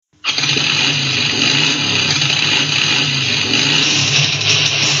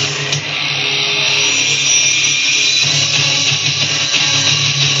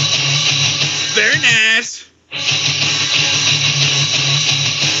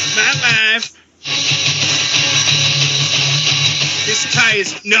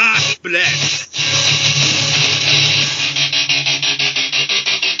is not blessed.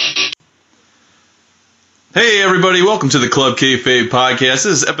 Hey everybody, welcome to the Club Kayfabe podcast. This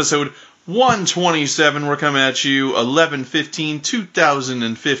is episode 127. We're coming at you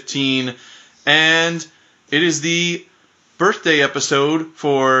 11/15/2015, and it is the birthday episode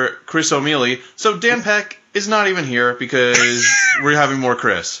for Chris O'Mealy. So Dan Peck is not even here because we're having more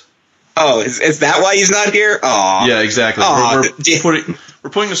Chris. Oh, is that why he's not here? Aw. Yeah, exactly. Aw, We're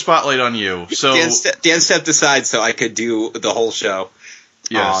putting the spotlight on you. So Dan stepped aside so I could do the whole show.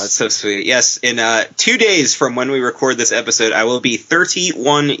 Yes. Oh, that's so sweet. Yes, in 2 days from when we record this episode, I will be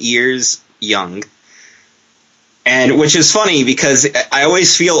 31 years young. And which is funny because I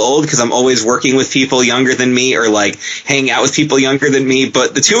always feel old because I'm always working with people younger than me or like hanging out with people younger than me.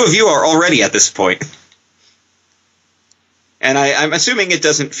 But the two of you are already at this point. And I'm assuming it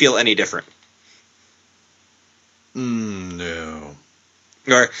doesn't feel any different. No.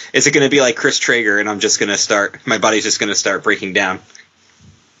 Or is it going to be like Chris Traeger and my body's just going to start breaking down?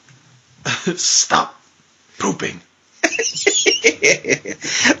 Stop pooping.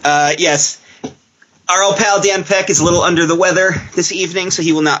 Yes. Our old pal Dan Peck is a little under the weather this evening, so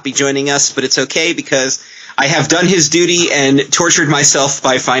he will not be joining us, but it's okay because I have done his duty and tortured myself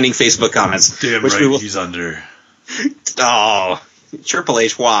by finding Facebook comments. Damn right, he's under. Oh, Triple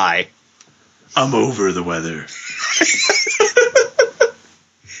H, why? I'm over the weather.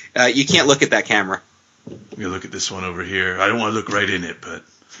 You can't look at that camera. I'm going to look at this one over here. I don't want to look right in it, but...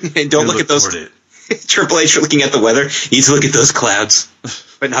 And don't look at those. Triple H looking at the weather. You need to look at those clouds,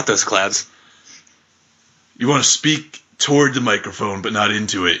 but not those clouds. You want to speak toward the microphone, but not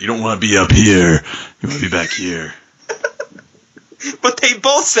into it. You don't want to be up here. You want to be back here. But they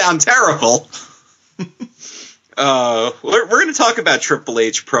both sound terrible. We're going to talk about Triple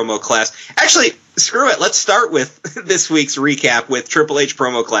H promo class. Actually, screw it. Let's start with this week's recap with Triple H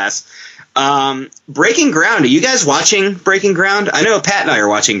promo class. Breaking Ground. Are you guys watching Breaking Ground? I know Pat and I are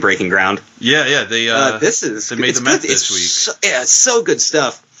watching Breaking Ground. Yeah. They made the Met this week. It's so good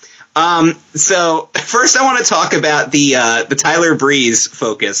stuff. So first I want to talk about the Tyler Breeze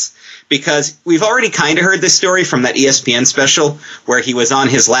focus because we've already kind of heard this story from that ESPN special where he was on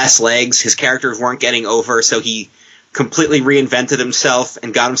his last legs. His characters weren't getting over, so he completely reinvented himself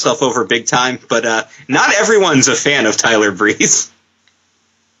and got himself over big time. But not everyone's a fan of Tyler Breeze.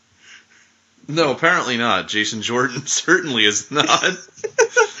 No, apparently not. Jason Jordan certainly is not.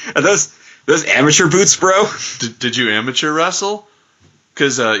 Are those amateur boots, bro? Did you amateur wrestle?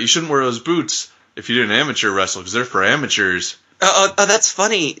 Because you shouldn't wear those boots if you didn't amateur wrestle, because they're for amateurs. Oh, that's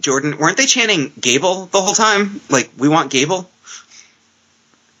funny, Jordan. Weren't they chanting Gable the whole time? Like, we want Gable?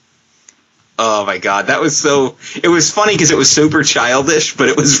 Oh my god, that was so... It was funny because it was super childish, but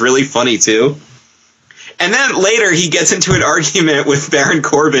it was really funny too. And then later he gets into an argument with Baron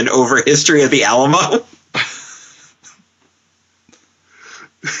Corbin over history of the Alamo.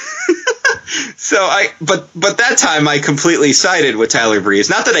 But that time I completely sided with Tyler Breeze.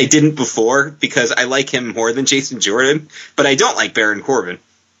 Not that I didn't before, because I like him more than Jason Jordan, but I don't like Baron Corbin.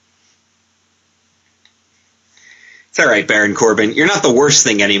 It's alright, Baron Corbin. You're not the worst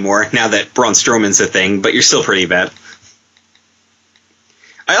thing anymore, now that Braun Strowman's a thing, but you're still pretty bad.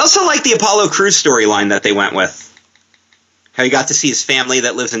 I also like the Apollo Crews storyline that they went with. How he got to see his family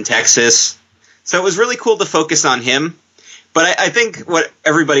that lives in Texas. So it was really cool to focus on him. But I think what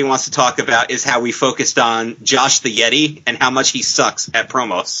everybody wants to talk about is how we focused on Josh the Yeti and how much he sucks at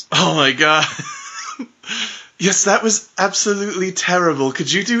promos. Oh my god. Yes, that was absolutely terrible.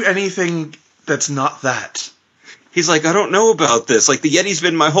 Could you do anything that's not that? He's like, I don't know about this. Like, the Yeti's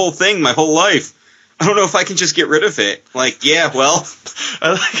been my whole thing, my whole life. I don't know if I can just get rid of it. Like, yeah, well.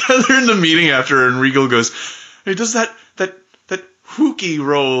 I like how they're in the meeting after and Regal goes, hey, does that Wookiee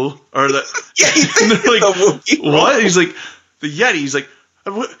roll? Or that. Yeah, and they're like, the what? Roll. He's like, the Yeti. He's like,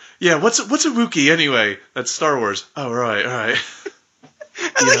 yeah, what's a Wookiee anyway? That's Star Wars. Oh, right. I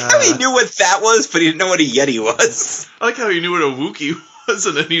like how he knew what that was, but he didn't know what a Yeti was. I like how he knew what a Wookiee was,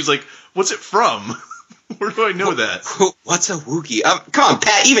 and then he's like, what's it from? Where do I know that? What's a Wookiee? Come on,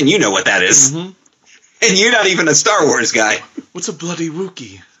 Pat, even you know what that is. Mm-hmm. And you're not even a Star Wars guy. What's a bloody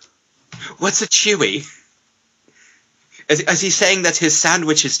Wookiee? What's a Chewie? Is he saying that his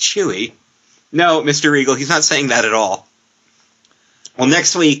sandwich is Chewy? No, Mr. Regal, he's not saying that at all. Well,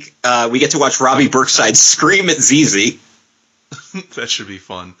 next week, we get to watch Robbie Brookside scream at ZZ. That should be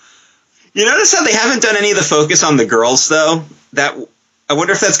fun. You notice how they haven't done any of the focus on the girls, though? I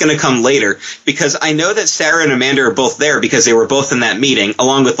wonder if that's going to come later, because I know that Sarah and Amanda are both there because they were both in that meeting,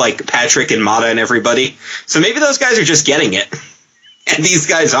 along with, like, Patrick and Mata and everybody. So maybe those guys are just getting it, and these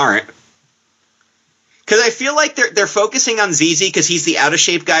guys aren't. Because I feel like they're focusing on ZZ because he's the out of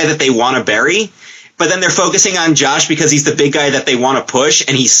shape guy that they want to bury, but then they're focusing on Josh because he's the big guy that they want to push,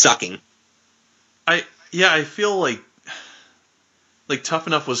 and he's sucking. I feel like Tough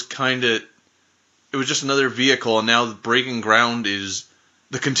Enough was kind of, it was just another vehicle, and now Breaking Ground is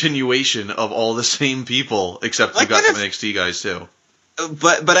the continuation of all the same people, except we got some NXT guys too.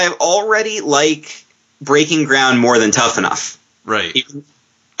 But I already like Breaking Ground more than Tough Enough. Right.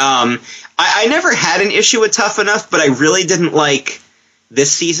 I never had an issue with Tough Enough, but I really didn't like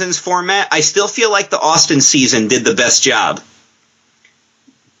this season's format. I still feel like the Austin season did the best job.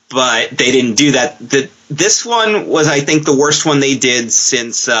 But they didn't do that. This one was, I think, the worst one they did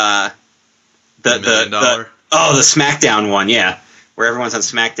since the SmackDown one, yeah, where everyone's on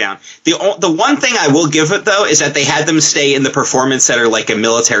SmackDown. The one thing I will give it, though, is that they had them stay in the Performance Center like a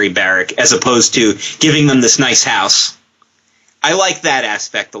military barrack, as opposed to giving them this nice house. I like that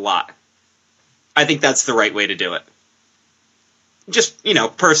aspect a lot. I think that's the right way to do it. Just,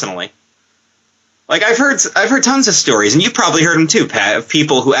 personally. Like, I've heard tons of stories, and you've probably heard them too, Pat, of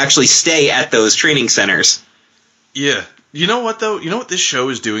people who actually stay at those training centers. Yeah. You know what, though? You know what this show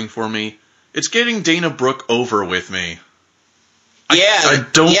is doing for me? It's getting Dana Brooke over with me. I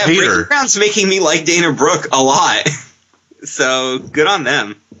don't hate her. Breaking Ground's making me like Dana Brooke a lot. So, good on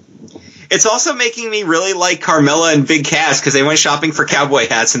them. It's also making me really like Carmella and Big Cass, because they went shopping for cowboy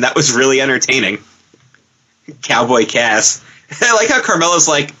hats, and that was really entertaining. Cowboy Cass. I like how Carmella's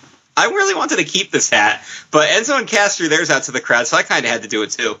like, I really wanted to keep this hat, but Enzo and Cass threw theirs out to the crowd, so I kind of had to do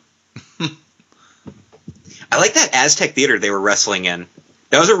it too. I like that Aztec Theater they were wrestling in.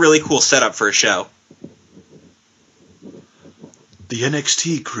 That was a really cool setup for a show. The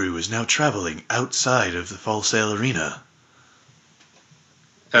NXT crew is now traveling outside of the Full Sail Arena.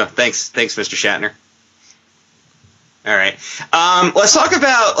 Oh, thanks, Mr. Shatner. All right,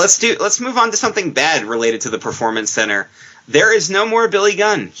 let's move on to something bad related to the Performance Center. There is no more Billy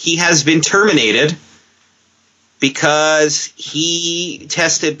Gunn. He has been terminated because he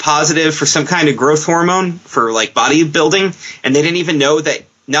tested positive for some kind of growth hormone for like bodybuilding, and they didn't even know that.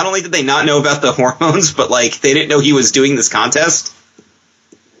 Not only did they not know about the hormones, but like they didn't know he was doing this contest.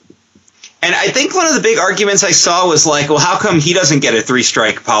 And I think one of the big arguments I saw was like, well, how come he doesn't get a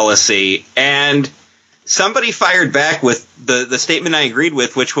 3-strike policy? And somebody fired back with the statement I agreed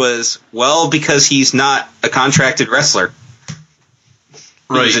with, which was, well, because he's not a contracted wrestler.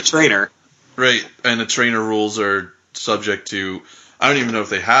 Right. He's a trainer. Right, and the trainer rules are subject to, I don't even know if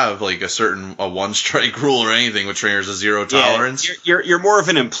they have like a 1-strike rule or anything with trainers, a 0 tolerance. You're more of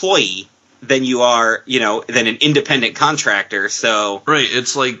an employee than you are, than an independent contractor, so... Right,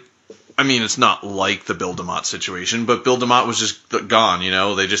 it's like, I mean, it's not like the Bill DeMott situation, but Bill DeMott was just gone,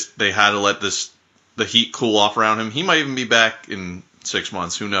 they had to let the heat cool off around him. He might even be back in 6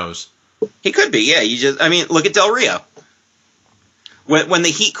 months, who knows? He could be, yeah. Look at Del Rio. When the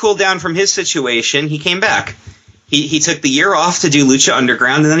heat cooled down from his situation, he came back. He took the year off to do Lucha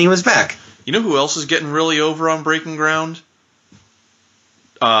Underground, and then he was back. You know who else is getting really over on Breaking Ground?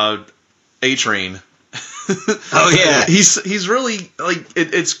 A-Train. Oh yeah, he's really like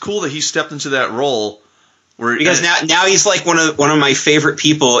it's cool that he stepped into that role. Because now he's like one of my favorite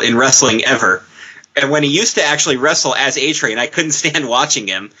people in wrestling ever. And when he used to actually wrestle as A-Train, I couldn't stand watching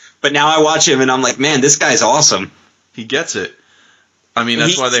him. But now I watch him, and I'm like, man, this guy's awesome. He gets it. I mean,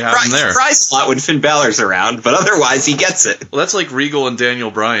 that's why they have him there. He cries a lot when Finn Balor's around, but otherwise he gets it. Well, that's like Regal and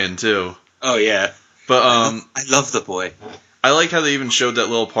Daniel Bryan, too. Oh, yeah. But I love the boy. I like how they even showed that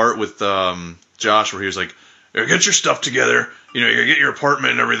little part with Josh where he was like, get your stuff together, you get your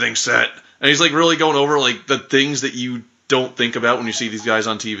apartment and everything set. And he's like really going over like the things that you don't think about when you see these guys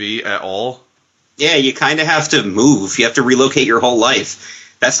on TV at all. Yeah, you kind of have to move. You have to relocate your whole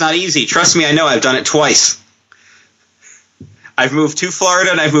life. That's not easy. Trust me, I know. I've done it twice. I've moved to Florida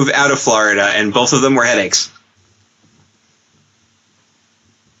and I've moved out of Florida, and both of them were headaches.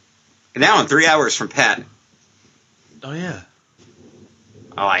 And now I'm 3 hours from Pat. Oh, yeah.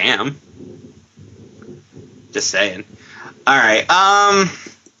 Oh, I am. Just saying. All right. I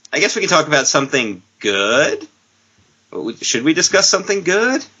guess we can talk about something good. Should we discuss something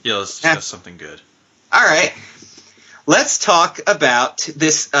good? Yeah, let's discuss something good. All right. Let's talk about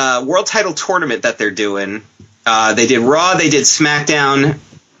this world title tournament that they're doing. They did Raw, they did SmackDown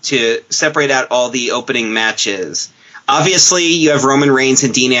to separate out all the opening matches. Obviously, you have Roman Reigns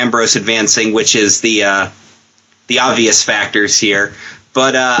and Dean Ambrose advancing, which is the obvious factors here.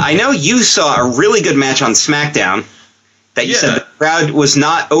 But I know you saw a really good match on SmackDown that you said the crowd was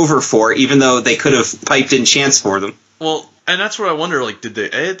not over for, even though they could have piped in chants for them. Well, and that's where I wonder, like, did they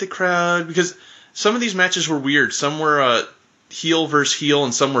edit the crowd? Because some of these matches were weird. Some were heel versus heel,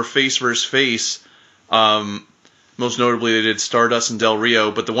 and some were face versus face. Most notably, they did Stardust and Del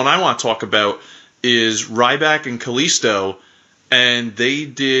Rio. But the one I want to talk about is Ryback and Kalisto, and they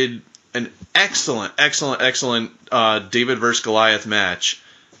did an excellent David versus Goliath match,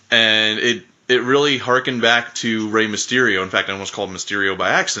 and it really harkened back to Rey Mysterio. In fact, I almost called him Mysterio by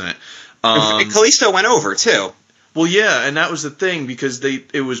accident. Kalisto went over too. Well, yeah, and that was the thing, because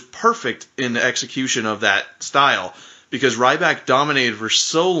it was perfect in the execution of that style, because Ryback dominated for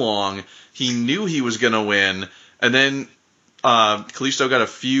so long, he knew he was going to win, and then Kalisto got a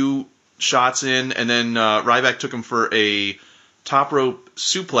few shots in, and then Ryback took him for a top rope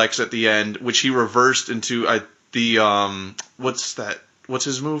suplex at the end, which he reversed into what's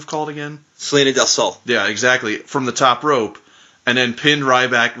his move called again? Salida del Sol. Yeah, exactly, from the top rope, and then pinned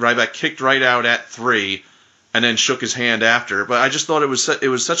Ryback. Ryback kicked right out at 3, and then shook his hand after. But I just thought it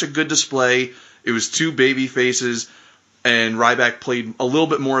was such a good display. It was two baby faces, and Ryback played a little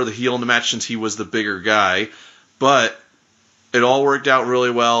bit more of the heel in the match since he was the bigger guy. But it all worked out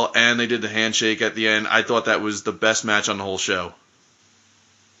really well, and they did the handshake at the end. I thought that was the best match on the whole show.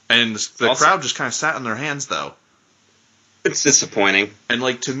 And the crowd just kind of sat on their hands, though. It's disappointing.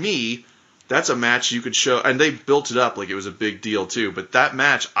 And, to me, that's a match you could show, and they built it up like it was a big deal too. But that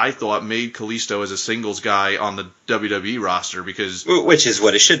match, I thought, made Kalisto as a singles guy on the WWE roster, because which is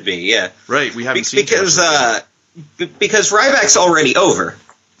what it should be, yeah. Right, we haven't seen because Ryback's already over.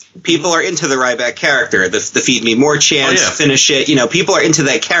 People are into the Ryback character. The feed me more chance, finish it. People are into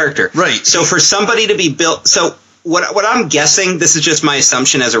that character. Right. So for somebody to be built, so what I'm guessing, this is just my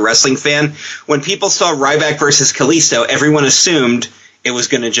assumption as a wrestling fan. When people saw Ryback versus Kalisto, everyone assumed it was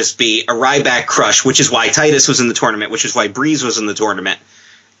going to just be a Ryback crush, which is why Titus was in the tournament, which is why Breeze was in the tournament.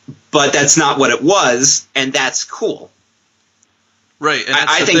 But that's not what it was, and that's cool. Right. And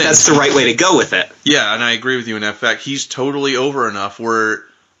I think that's the right way to go with it. Yeah, and I agree with you in that fact. He's totally over enough where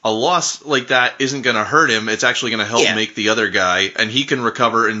a loss like that isn't going to hurt him. It's actually going to help make the other guy, and he can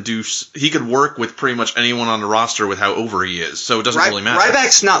recover and he could work with pretty much anyone on the roster with how over he is. So it doesn't really matter.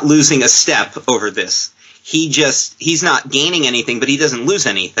 Ryback's not losing a step over this. He's not gaining anything, but he doesn't lose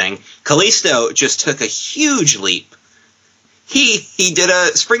anything. Kalisto just took a huge leap. He did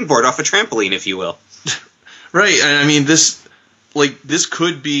a springboard off a trampoline, if you will. Right, and I mean this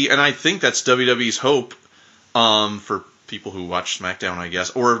could be, and I think that's WWE's hope for people who watch SmackDown, I guess,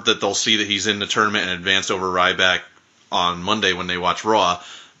 or that they'll see that he's in the tournament and advanced over Ryback on Monday when they watch Raw.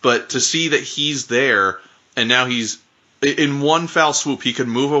 But to see that he's there, and now he's in one foul swoop, he could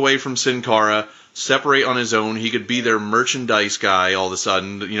move away from Sin Cara, separate on his own. He could be their merchandise guy all of a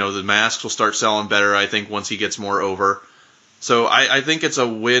sudden. The masks will start selling better, I think, once he gets more over. So I think it's a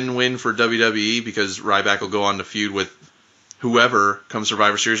win-win for WWE, because Ryback will go on to feud with whoever comes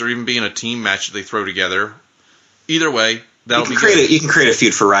Survivor Series, or even be in a team match that they throw together. Either way, that'll be good. You can create a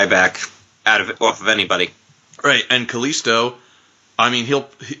feud for Ryback off of anybody. Right, and Kalisto, I mean,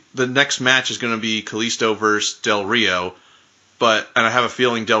 the next match is going to be Kalisto versus Del Rio. And I have a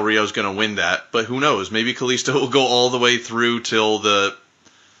feeling Del Rio's going to win that. But who knows? Maybe Kalisto will go all the way through till the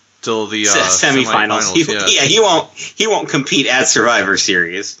semifinals. He won't compete at Survivor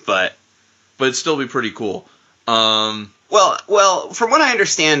Series, but it'd still be pretty cool. Well, from what I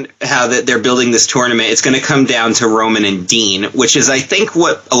understand, how that they're building this tournament, it's going to come down to Roman and Dean, which is, I think,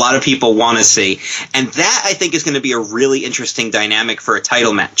 what a lot of people want to see, and that I think is going to be a really interesting dynamic for a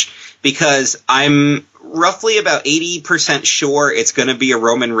title match, because I'm roughly about 80% sure it's going to be a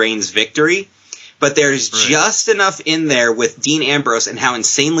Roman Reigns victory, but there's just enough in there with Dean Ambrose and how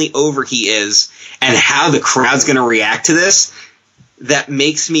insanely over he is and how the crowd's going to react to this that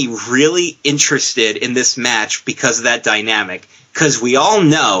makes me really interested in this match because of that dynamic. Because we all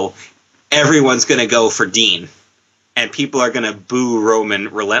know everyone's going to go for Dean, and people are going to boo Roman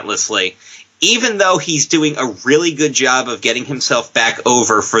relentlessly. Even though he's doing a really good job of getting himself back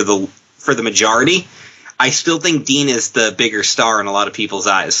over for the majority, I still think Dean is the bigger star in a lot of people's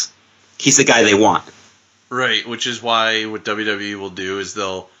eyes. He's the guy they want. Right, which is why what WWE will do is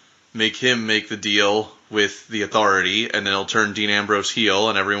they'll make him make the deal with the Authority, and then he'll turn Dean Ambrose heel,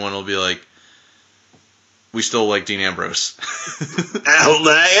 and everyone will be like, we still like Dean Ambrose.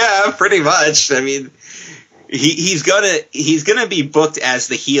 Yeah, pretty much. I mean, he's gonna be booked as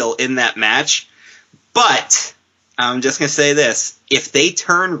the heel in that match, but I'm just gonna say this: if they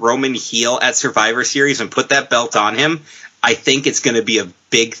turn Roman heel at Survivor Series and put that belt on him, I think it's gonna be a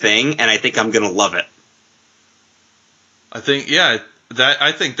big thing, and I think I'm gonna love it. I think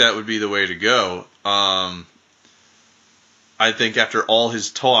that would be the way to go. I think after all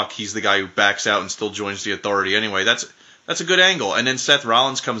his talk, he's the guy who backs out and still joins the Authority anyway. That's a good angle. And then Seth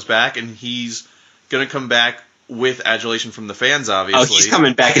Rollins comes back, and he's going to come back with adulation from the fans, Oh, obviously. he's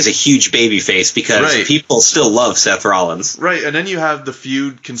coming back as a huge babyface because Right. people still love Seth Rollins. Right, and then you have the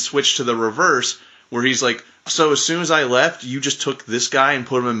feud can switch to the reverse, where he's like, so as soon as I left, you just took this guy and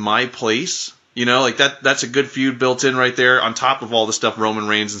put him in my place? You know, like that's a good feud built in right there, on top of all the stuff Roman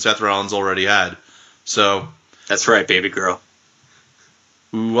Reigns and Seth Rollins already had. So, That's right, baby girl.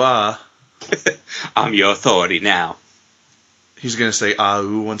 ooh-ah. I'm your authority now. He's going to say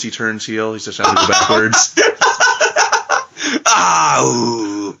ah-ooh once he turns heel. He's just going to go backwards.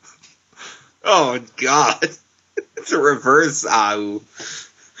 Ow! Oh, God. It's a reverse ow.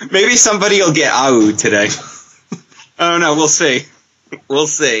 Maybe somebody will get ow today. I don't know. We'll see. We'll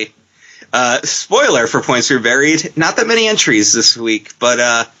see. Spoiler for Points Were Buried. Not that many entries this week, but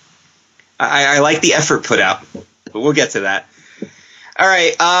I like the effort put out. But we'll get to that. All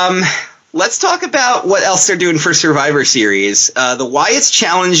right. Let's talk about what else they're doing for Survivor Series. The Wyatts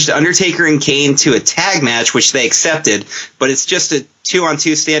challenged Undertaker and Kane to a tag match, which they accepted, but it's just a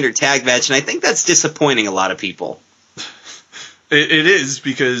 2-on-2 standard tag match, and I think that's disappointing a lot of people. It is,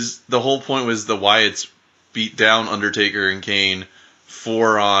 because the whole point was the Wyatts beat down Undertaker and Kane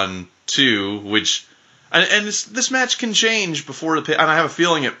 4-on-2, which... And this match can change before the... And I have a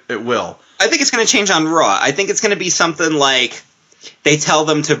feeling it will. I think it's going to change on Raw. I think it's going to be something like they tell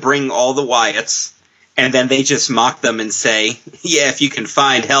them to bring all the Wyatts, and then they just mock them and say, yeah, if you can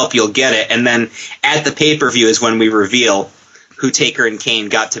find help, you'll get it. And then at the pay-per-view is when we reveal who Taker and Kane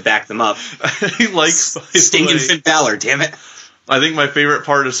got to back them up. I like... Sting and Finn Balor, damn it. I think my favorite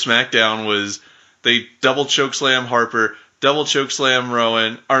part of SmackDown was they double chokeslam Harper, double chokeslam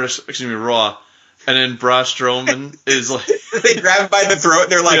Rowan, or excuse me, Raw, and then Braun Strowman is like... They grab him by the throat,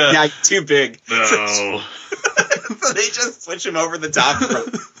 and they're like, Yeah. nah, you're too big. No. So they just switch him over the top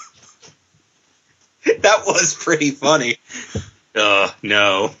rope. That was pretty funny.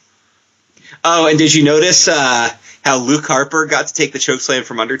 No. Oh, and did you notice how Luke Harper got to take the chokeslam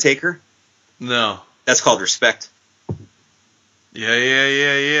from Undertaker? No. That's called respect.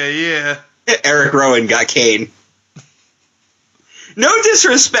 Yeah. Eric Rowan got Kane. No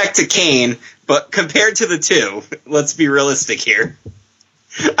disrespect to Kane, but compared to the two, let's be realistic here.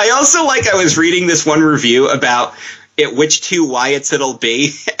 I also I was reading this one review about which two Wyatts it'll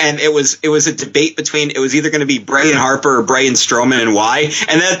be, and it was a debate between, it was either going to be Bray and Harper or Bray and Strowman and why,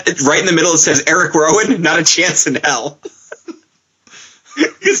 and then right in the middle it says Eric Rowan, not a chance in hell.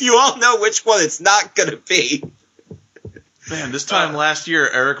 Because you all know which one it's not going to be. Man, this time last year,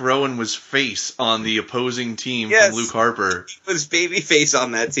 Eric Rowan was face on the opposing team Yes. from Luke Harper. He was babyface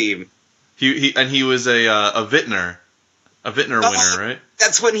on that team. He was a Vintner winner, right?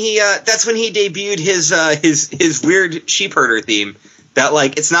 That's when he debuted his weird sheep herder theme. That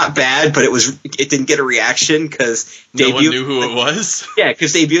it's not bad, but it didn't get a reaction because No one knew who it was. Yeah,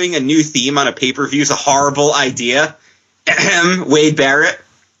 because debuting a new theme on a pay-per-view is a horrible idea. Wade Barrett,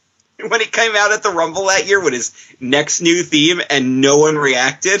 when he came out at the Rumble that year with his next new theme and no one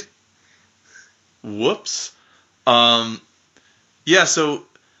reacted. Whoops. Yeah, so,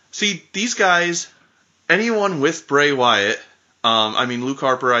 see, these guys, anyone with Bray Wyatt, Luke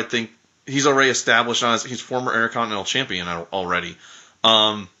Harper, I think, he's already established he's former Intercontinental Champion already.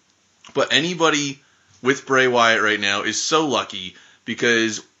 But anybody with Bray Wyatt right now is so lucky,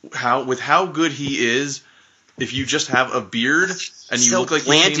 because with how good he is, if you just have a beard and you look like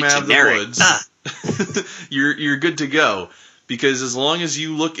you came out of the woods, you're good to go. Because as long as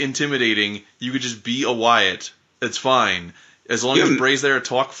you look intimidating, you could just be a Wyatt. It's fine. As long as Bray's there to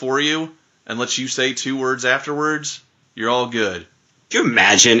talk for you and lets you say 2 words afterwards, you're all good. Can you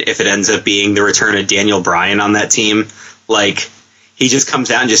imagine if it ends up being the return of Daniel Bryan on that team? He just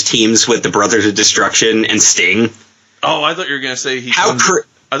comes out and just teams with the Brothers of Destruction and Sting. Oh, I thought you were going to say how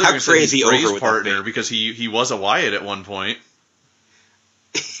crazy he's over Bray's with partner, that thing. because he was a Wyatt at one point.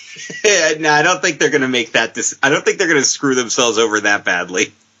 No, I don't think they're going to make that. I don't think they're going to screw themselves over that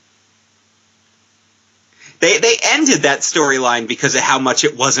badly. They ended that storyline because of how much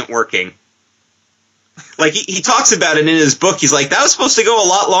it wasn't working. He talks about it in his book. He's like, that was supposed to go a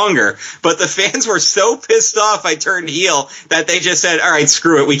lot longer, but the fans were so pissed off I turned heel that they just said, all right,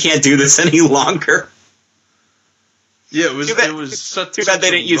 screw it, we can't do this any longer. Yeah, it was Too bad, too bad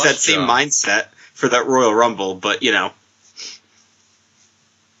they didn't use that same mindset for that Royal Rumble, but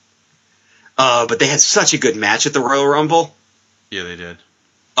but they had such a good match at the Royal Rumble. Yeah, they did.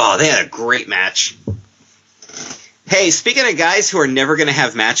 Oh, they had a great match. Hey, speaking of guys who are never going to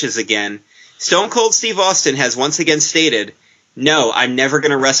have matches again, Stone Cold Steve Austin has once again stated, no, I'm never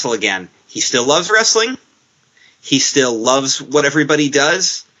going to wrestle again. He still loves wrestling. He still loves what everybody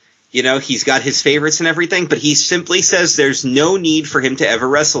does. He's got his favorites and everything, but he simply says there's no need for him to ever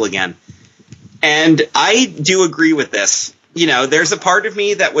wrestle again. And I do agree with this. You know, there's a part of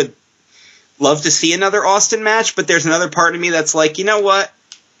me that would love to see another Austin match, but there's another part of me that's like, you know what?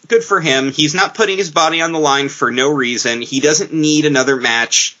 Good for him. He's not putting his body on the line for no reason. He doesn't need another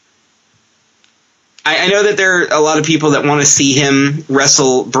match. I know that there are a lot of people that want to see him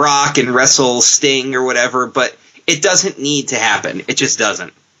wrestle Brock and wrestle Sting or whatever, but it doesn't need to happen. It just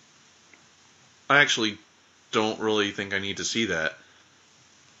doesn't. I actually don't really think I need to see that.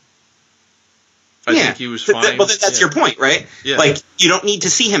 I think he was fine. Well, that's your point, right? Yeah. Like, you don't need to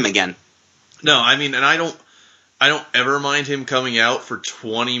see him again. No, I mean, and I don't ever mind him coming out for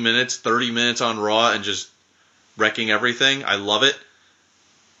 20 minutes, 30 minutes on Raw and just wrecking everything. I love it.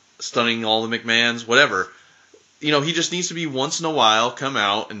 Stunning all the McMahons, whatever. You know, he just needs to be once in a while come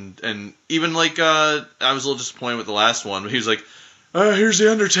out and even like I was a little disappointed with the last one, but he was like, here's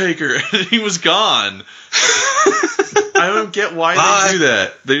the Undertaker, and he was gone. I don't get why they do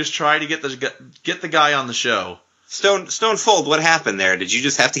that. They just try to get the guy on the show. Stone Cold, what happened there? Did you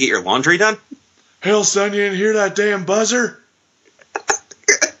just have to get your laundry done? Hell, son, you didn't hear that damn buzzer?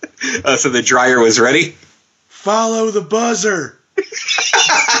 So the dryer was ready? Follow the buzzer.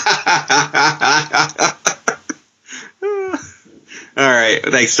 All right,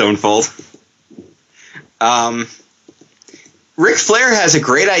 thanks, Stone Cold. Ric Flair has a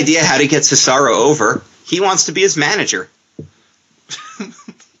great idea how to get Cesaro over. He wants to be his manager.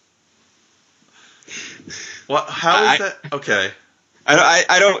 What? How is that? Okay.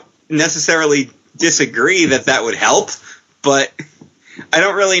 I don't necessarily disagree that would help, but I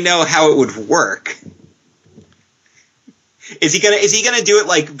don't really know how it would work. Is he gonna do it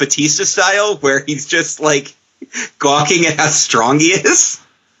like Batista style, where he's just like gawking at how strong he is?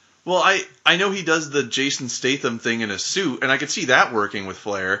 Well, I know he does the Jason Statham thing in a suit, and I could see that working with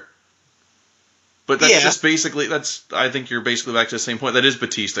Flair. But that's just basically, I think you're basically back to the same point. That is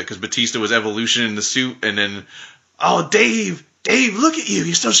Batista, because Batista was Evolution in the suit, and then, oh, Dave, look at you,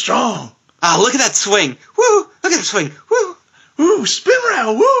 you're so strong. Oh, look at that swing. Woo, look at him swing. Woo. Woo, spin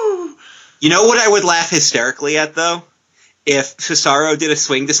around, woo. You know what I would laugh hysterically at, though? If Cesaro did a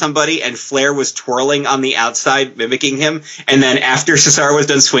swing to somebody and Flair was twirling on the outside mimicking him, and then after Cesaro was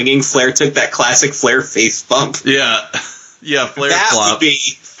done swinging, Flair took that classic Flair face bump. Yeah. Yeah, Flair that flop. would be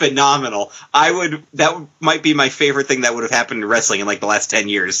phenomenal. That might be my favorite thing that would have happened in wrestling in like the last 10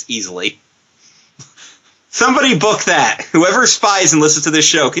 years, easily. Somebody book that. Whoever spies and listens to this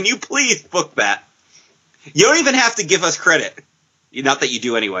show, can you please book that? You don't even have to give us credit. Not that you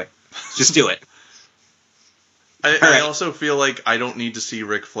do anyway. Just do it. I also feel like I don't need to see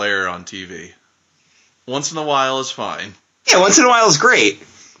Ric Flair on TV. Once in a while is fine. Yeah, once in a while is great.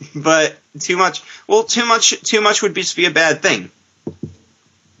 But too much would just be a bad thing.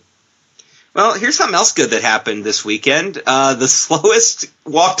 Well, here's something else good that happened this weekend. The slowest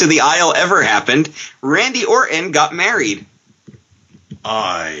walk to the aisle ever happened. Randy Orton got married.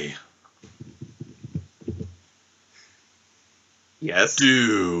 Yes?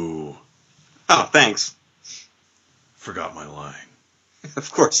 Do. Oh, thanks. Forgot my line.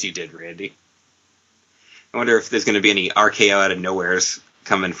 Of course you did, Randy. I wonder if there's going to be any RKO out of nowheres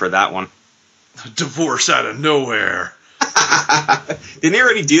coming for that one. Divorce out of nowhere. Didn't he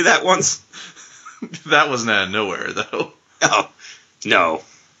already do that once? That wasn't out of nowhere, though. Oh, no.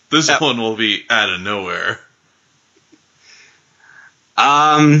 This one will be out of nowhere.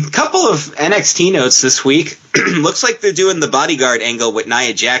 Couple of NXT notes this week. Looks like they're doing the bodyguard angle with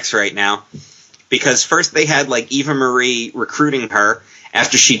Nia Jax right now. Because first they had like Eva Marie recruiting her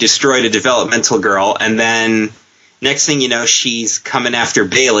after she destroyed a developmental girl, and then next thing you know, she's coming after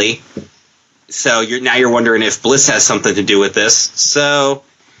Bayley. So you're wondering if Bliss has something to do with this. So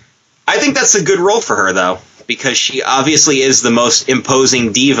I think that's a good role for her, though, because she obviously is the most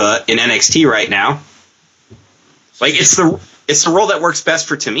imposing diva in NXT right now. Like it's the role that works best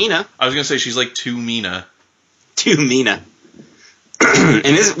for Tamina. I was gonna say she's like too Mina. Too Mina.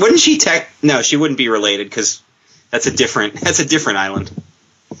 And wouldn't she No, she wouldn't be related because that's a different island.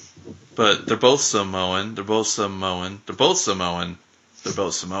 But they're both Samoan. They're both Samoan. They're both Samoan. They're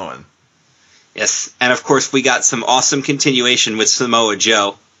both Samoan. Yes, and of course we got some awesome continuation with Samoa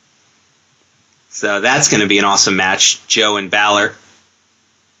Joe. So that's going to be an awesome match, Joe and Balor.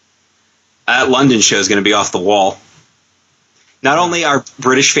 That London show is going to be off the wall. Not only are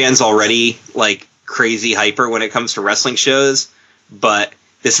British fans already like crazy hyper when it comes to wrestling shows, but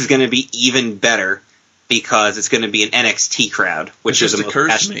this is going to be even better because it's going to be an NXT crowd, which is just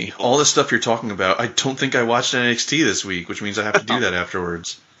occurs to me. All the stuff you're talking about, I don't think I watched NXT this week, which means I have to do that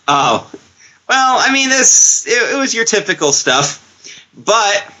afterwards. Oh, well, I mean, it was your typical stuff,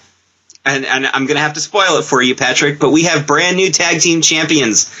 but And I'm going to have to spoil it for you, Patrick, but we have brand new tag team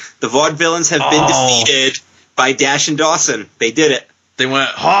champions. The Vaudevillains have been defeated by Dash and Dawson. They did it. They went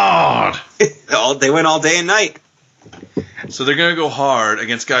hard. They went all day and night. So they're going to go hard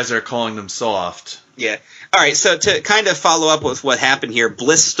against guys that are calling them soft. Yeah. All right, so to kind of follow up with what happened here,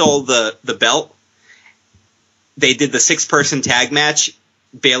 Bliss stole the belt. They did the 6-person tag match.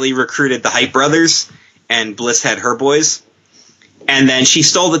 Bayley recruited the Hype Brothers, and Bliss had her boys. And then she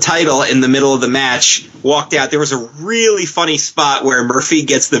stole the title in the middle of the match, walked out. There was a really funny spot where Murphy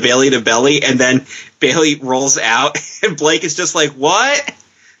gets the Bayley to belly, and then Bayley rolls out, and Blake is just like, what?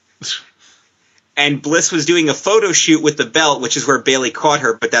 And Bliss was doing a photo shoot with the belt, which is where Bayley caught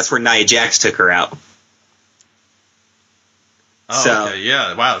her, but that's where Nia Jax took her out. Oh, okay,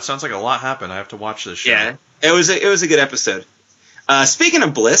 yeah. Wow, it sounds like a lot happened. I have to watch this show. Yeah, it was a good episode. Speaking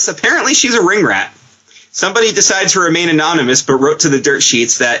of Bliss, apparently she's a ring rat. Somebody decided to remain anonymous, but wrote to the dirt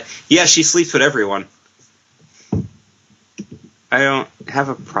sheets that, yeah, she sleeps with everyone. I don't have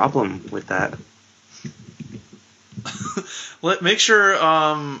a problem with that. Make sure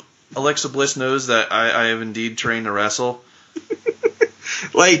Alexa Bliss knows that I have indeed trained to wrestle.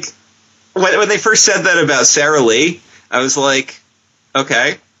 Like, when they first said that about Sarah Lee, I was like,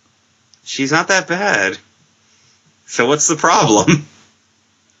 okay, she's not that bad. So what's the problem?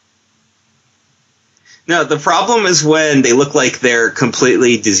 No, the problem is when they look like they're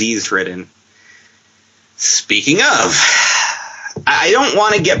completely disease-ridden. Speaking of, I don't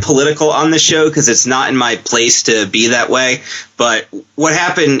want to get political on the show because it's not in my place to be that way, but what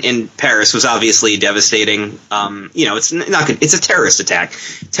happened in Paris was obviously devastating. It's not good. It's a terrorist attack.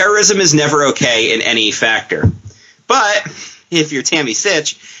 Terrorism is never okay in any factor. But if you're Tammy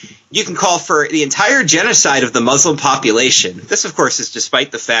Sitch, you can call for the entire genocide of the Muslim population. This, of course, is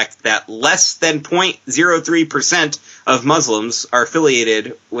despite the fact that less than 0.03% of Muslims are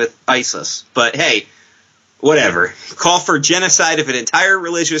affiliated with ISIS. But hey, whatever. Call for genocide of an entire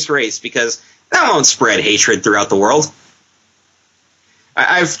religious race because that won't spread hatred throughout the world.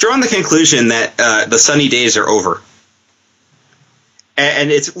 I've drawn the conclusion that the sunny days are over.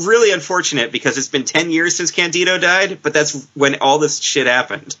 And it's really unfortunate because it's been 10 years since Candido died, but that's when all this shit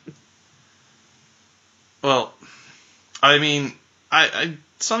happened. Well, I mean,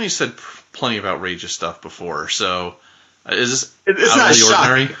 Sonny said plenty of outrageous stuff before, so is this it's out not of the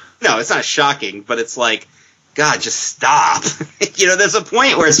ordinary? Shocking. No, it's not shocking, but it's like, God, just stop. There's a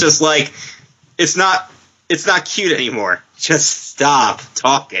point where it's just like, it's not cute anymore. Just stop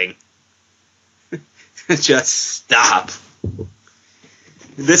talking. Just stop.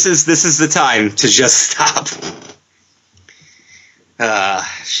 This is the time to just stop.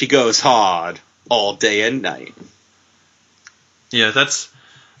 She goes hard all day and night. Yeah, that's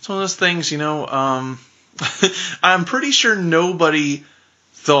one of those things, I'm pretty sure nobody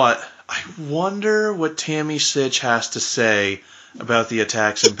thought, I wonder what Tammy Sitch has to say about the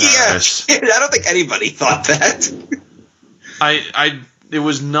attacks in Paris. Yeah, I don't think anybody thought that. It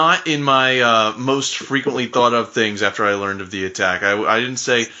was not in my most frequently thought of things after I learned of the attack. I didn't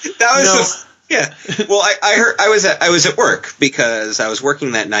say that was yeah. Well, I heard I was at work because I was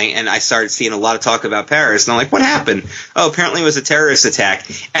working that night and I started seeing a lot of talk about Paris and I'm like, what happened? Oh, apparently it was a terrorist attack.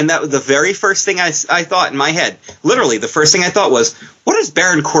 And that was the very first thing I thought in my head. Literally, the first thing I thought was, what does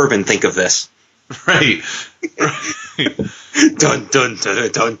Baron Corbin think of this? Right. Dun dun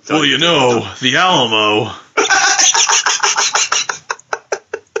dun dun dun. Well, the Alamo.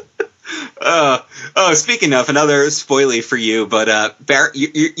 Speaking of, another spoiler for you, but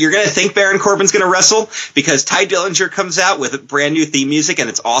you're going to think Baron Corbin's going to wrestle because Ty Dillinger comes out with brand new theme music and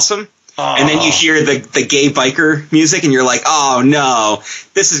it's awesome. And then you hear the gay biker music and you're like, oh no,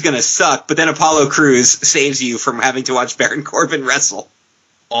 this is going to suck. But then Apollo Crews saves you from having to watch Baron Corbin wrestle.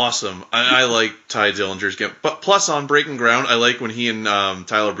 Awesome. I like Ty Dillinger's game. But plus on Breaking Ground, I like when he and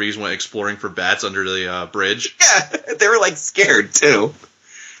Tyler Breeze went exploring for bats under the bridge. Yeah, they were like scared too.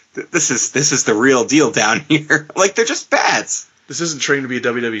 This is the real deal down here. Like, they're just bats. This isn't training to be a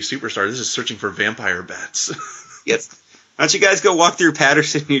WWE superstar. This is searching for vampire bats. Yes. Why don't you guys go walk through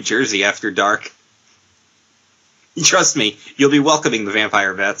Patterson, New Jersey after dark? Trust me, you'll be welcoming the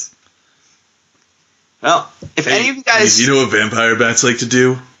vampire bats. Well, if any of you guys... You know what vampire bats like to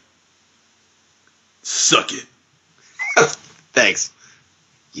do? Suck it. Thanks.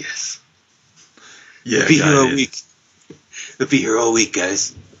 Yes. Yeah, They'll be here all week. They'll be here all week,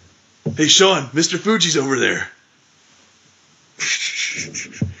 guys. Hey, Sean, Mr. Fuji's over there.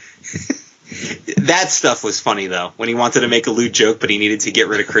 That stuff was funny, though, when he wanted to make a lewd joke, but he needed to get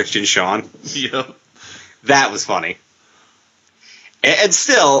rid of Christian Sean. Yep. That was funny. And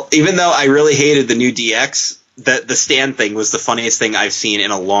still, even though I really hated the new DX, the stand thing was the funniest thing I've seen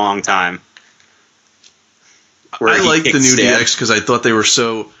in a long time. I like the new DX because I thought they were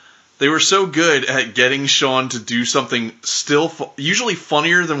so good at getting Shawn to do something still usually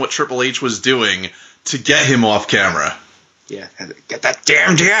funnier than what Triple H was doing to get him off camera. Yeah, get that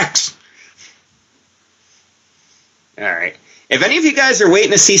damn DX. All right. If any of you guys are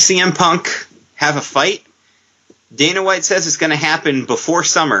waiting to see CM Punk have a fight, Dana White says it's going to happen before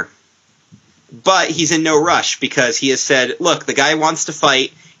summer. But he's in no rush because he has said, look, the guy wants to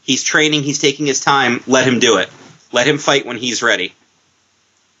fight. He's training. He's taking his time. Let him do it. Let him fight when he's ready.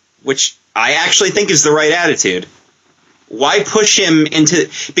 Which I actually think is the right attitude. Why push him into...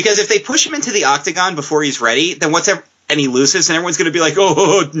 Because if they push him into the octagon before he's ready, then and he loses, and everyone's going to be like,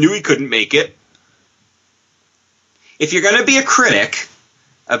 oh, knew he couldn't make it. If you're going to be a critic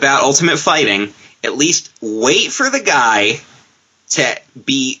about Ultimate Fighting, at least wait for the guy to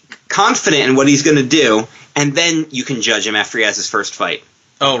be confident in what he's going to do, and then you can judge him after he has his first fight.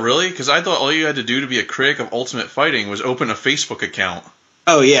 Oh, really? Because I thought all you had to do to be a critic of Ultimate Fighting was open a Facebook account.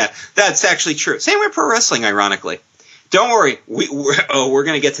 Oh, yeah. That's actually true. Same with pro wrestling, ironically. Don't worry. We're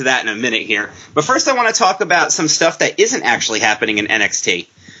going to get to that in a minute here. But first I want to talk about some stuff that isn't actually happening in NXT.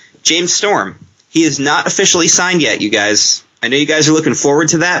 James Storm. He is not officially signed yet, you guys. I know you guys are looking forward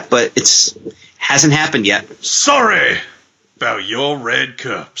to that, but it hasn't happened yet. Sorry about your red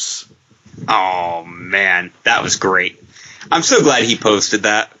cups. Oh, man. That was great. I'm so glad he posted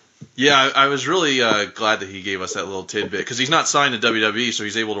that. Yeah, I was really glad that he gave us that little tidbit, because he's not signed to WWE, so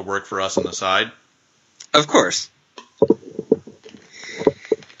he's able to work for us on the side. Of course.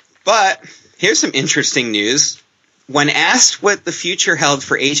 But here's some interesting news. When asked what the future held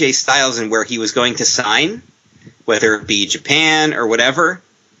for AJ Styles and where he was going to sign, whether it be Japan or whatever,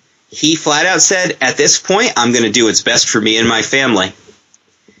 he flat out said, at this point, I'm going to do what's best for me and my family.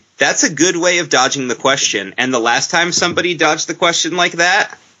 That's a good way of dodging the question. And the last time somebody dodged the question like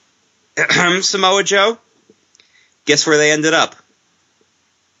that, Samoa Joe, guess where they ended up?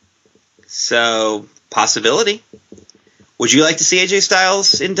 So, possibility. Would you like to see AJ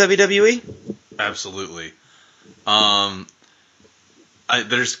Styles in WWE? Absolutely.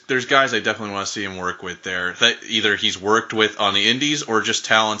 There's guys I definitely want to see him work with there. That either he's worked with on the Indies or just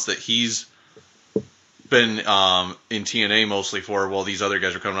talents that he's been in TNA mostly for while these other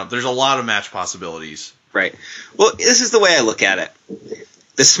guys are coming up. There's a lot of match possibilities. Right. Well, this is the way I look at it.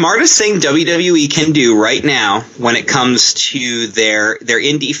 The smartest thing WWE can do right now when it comes to their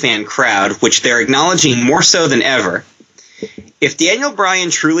indie fan crowd, which they're acknowledging more so than ever, if Daniel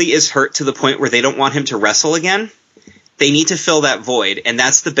Bryan truly is hurt to the point where they don't want him to wrestle again, they need to fill that void, and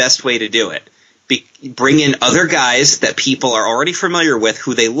that's the best way to do it. Bring in other guys that people are already familiar with,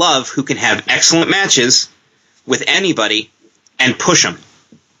 who they love, who can have excellent matches with anybody, and push them.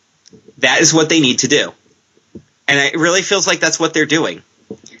 That is what they need to do. And it really feels like that's what they're doing.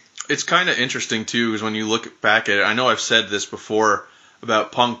 It's kind of interesting, too, because when you look back at it, I know I've said this before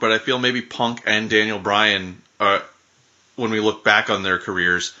about Punk, but I feel maybe Punk and Daniel Bryan, when we look back on their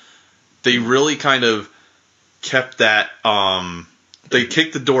careers, they really kind of kept that, they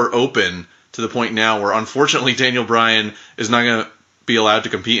kicked the door open to the point now where, unfortunately, Daniel Bryan is not going to be allowed to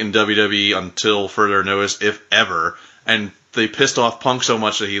compete in WWE until further notice, if ever, and they pissed off Punk so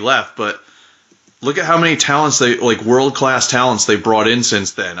much that he left, but look at how many talents world-class talents they brought in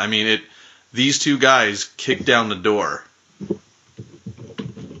since then. I mean, these two guys kicked down the door.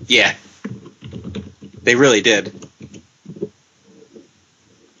 Yeah. They really did.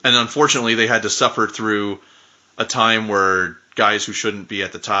 And unfortunately, they had to suffer through a time where guys who shouldn't be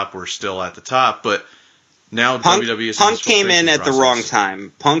at the top were still at the top, but now WWE is... Punk came in at the wrong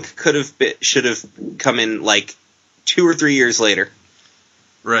time. Punk should have come in 2 or 3 years later.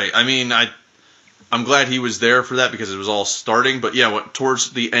 Right. I mean, I'm glad he was there for that because it was all starting, but yeah,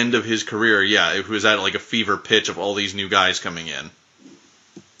 towards the end of his career, yeah, it was at a fever pitch of all these new guys coming in.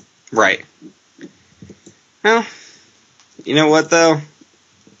 Right. Well, you know what, though?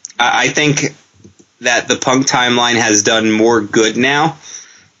 I think that the Punk timeline has done more good now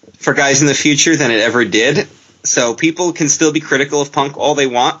for guys in the future than it ever did. So people can still be critical of Punk all they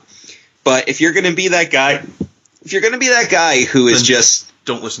want, but if you're going to be that guy, who is just...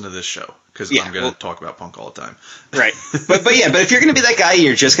 Don't listen to this show, because I'm going to talk about Punk all the time. Right. But if you're going to be that guy and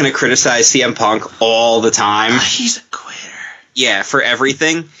you're just going to criticize CM Punk all the time... He's a quitter. Yeah, for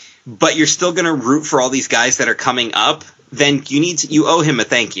everything, but you're still going to root for all these guys that are coming up, then you owe him a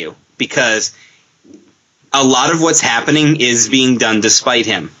thank you, because a lot of what's happening is being done despite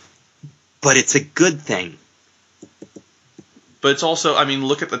him. But it's a good thing. But it's also, I mean,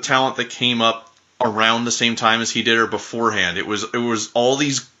 look at the talent that came up around the same time as he did or beforehand. It was all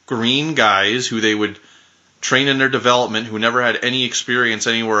these green guys who they would train in their development who never had any experience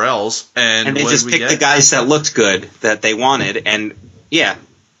anywhere else. And they just picked the guys that looked good, that they wanted, and yeah.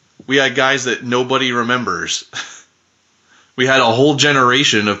 We had guys that nobody remembers. We had a whole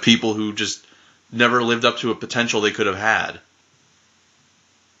generation of people who just never lived up to a potential they could have had.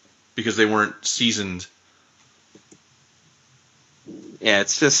 Because they weren't seasoned. Yeah,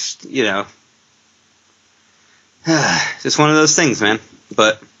 it's just, just one of those things, man.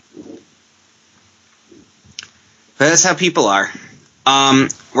 But that's how people are.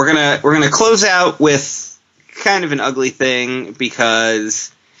 We're gonna close out with kind of an ugly thing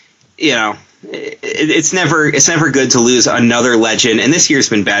because, it's never good to lose another legend, and this year's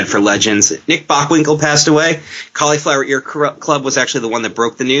been bad for legends. Nick Bockwinkel passed away. Cauliflower Ear Club was actually the one that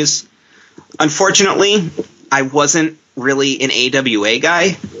broke the news. Unfortunately, I wasn't really an AWA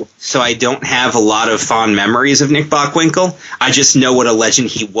guy, so I don't have a lot of fond memories of Nick Bockwinkel. I just know what a legend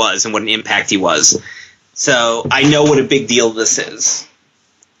he was and what an impact he was. So I know what a big deal this is.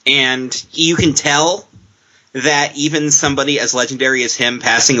 And you can tell that even somebody as legendary as him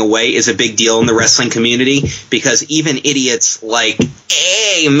passing away is a big deal in the wrestling community, because even idiots like,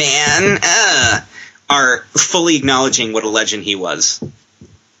 hey, man, are fully acknowledging what a legend he was.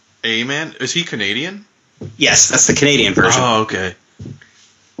 Hey, man? Is he Canadian? Yes, that's the Canadian version. Oh, okay.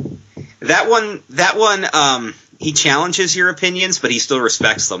 That one, he challenges your opinions, but he still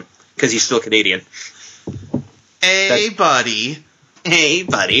respects them, because he's still Canadian. Hey, buddy. Hey,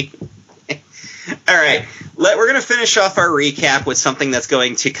 buddy. All right, we're going to finish off our recap with something that's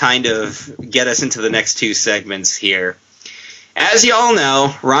going to kind of get us into the next two segments here. As you all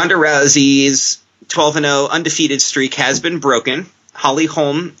know, Ronda Rousey's 12-0 undefeated streak has been broken. Holly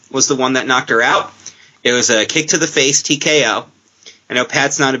Holm was the one that knocked her out. It was a kick to the face, TKO. I know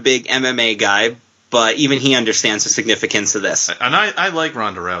Pat's not a big MMA guy, but even he understands the significance of this. And I like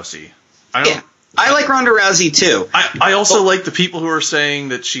Ronda Rousey. I like Ronda Rousey, too. I also like the people who are saying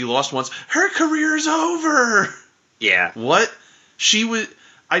that she lost once. Her career's over! Yeah. What?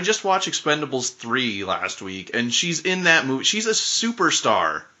 I just watched Expendables 3 last week, and she's in that movie. She's a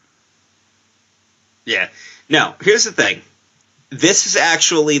superstar. Yeah. No, here's the thing. This is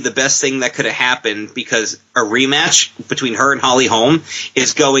actually the best thing that could have happened, because a rematch between her and Holly Holm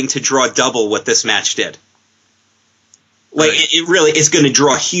is going to draw double what this match did. Like, right. It really is going to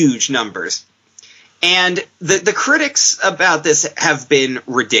draw huge numbers. And the critics about this have been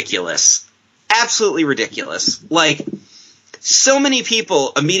ridiculous. Absolutely ridiculous. Like, so many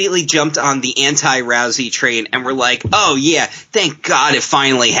people immediately jumped on the anti-Rousey train and were like, oh yeah, thank God it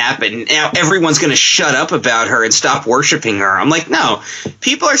finally happened. Now everyone's going to shut up about her and stop worshiping her. I'm like, no,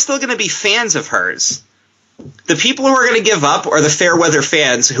 people are still going to be fans of hers. The people who are going to give up are the fair weather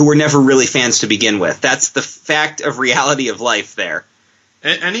fans who were never really fans to begin with. That's the fact of reality of life there.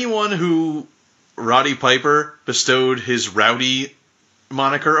 Anyone who Roddy Piper bestowed his Rowdy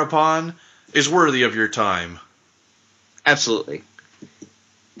moniker upon is worthy of your time. Absolutely.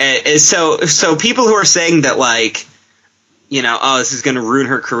 And so people who are saying that, like, oh, this is going to ruin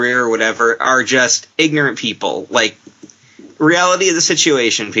her career or whatever, are just ignorant people. Like, reality of the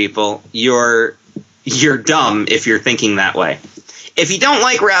situation, people, you're dumb if you're thinking that way. If you don't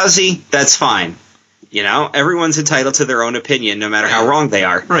like Rousey, that's fine. Everyone's entitled to their own opinion, no matter how wrong they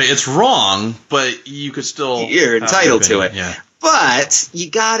are. Right, it's wrong, but you could still... You're entitled to it. Yeah. But you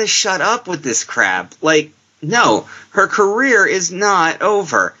gotta shut up with this crap. Like, no, her career is not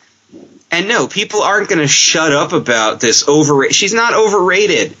over. And no, people aren't gonna shut up about this overrated... She's not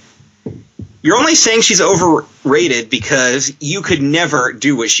overrated. You're only saying she's overrated because you could never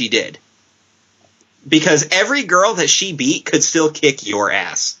do what she did. Because every girl that she beat could still kick your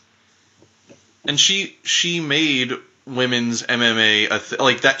ass. And she made women's MMA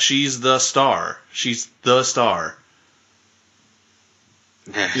like that. She's the star. She's the star.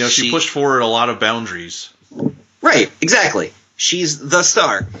 She pushed forward a lot of boundaries. Right, exactly. She's the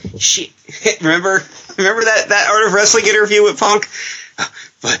star. She remember that Art of Wrestling interview with Punk?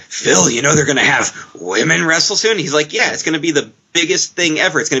 But Phil, they're going to have women wrestle soon. He's like, yeah, it's going to be the biggest thing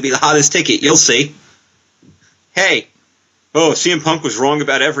ever. It's going to be the hottest ticket. You'll see. Hey. Oh, CM Punk was wrong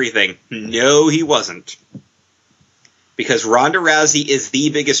about everything. No, he wasn't. Because Ronda Rousey is the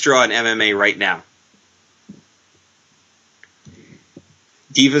biggest draw in MMA right now.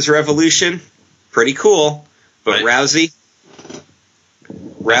 Divas Revolution, pretty cool. But Rousey's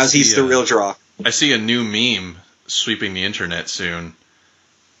the real draw. I see a new meme sweeping the internet soon.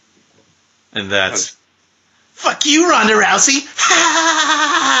 And that's... Fuck you, Ronda Rousey!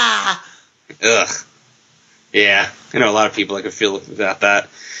 Ha! Ugh. Yeah, I know a lot of people that could feel about that.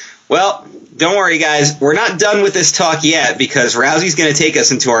 Well, don't worry, guys. We're not done with this talk yet, because Rousey's going to take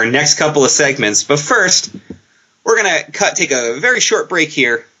us into our next couple of segments. But first, we're going to take a very short break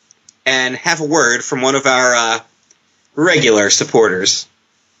here and have a word from one of our regular supporters.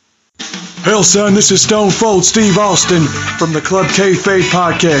 Hell, son, this is Stone Cold Steve Austin from the Club Kayfabe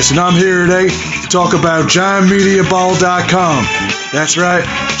podcast, and I'm here today to talk about GiantMediaBall.com. That's right,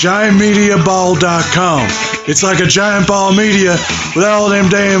 GiantMediaBall.com. It's like a giant ball of media with all them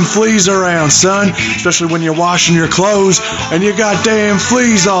damn fleas around, son, especially when you're washing your clothes and you got damn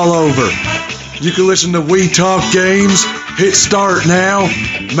fleas all over. You can listen to We Talk Games, Hit Start Now,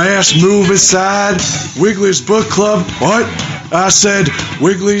 Mass Move Aside, Wiggly's Book Club. What? I said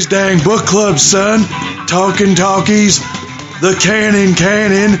Wiggly's dang book club, son. Talking Talkies, The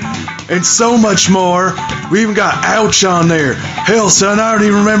Cannon, and so much more. We even got Ouch on there. Hell, son, I don't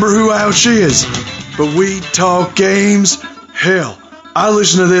even remember who Ouch is. But We Talk Games, hell, I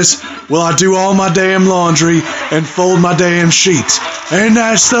listen to this while I do all my damn laundry and fold my damn sheets. And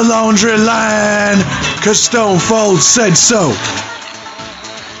that's the laundry line, 'cause Stone Cold said so.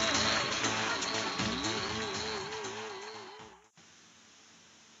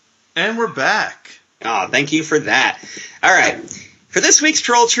 And we're back. Oh, thank you for that. All right. For this week's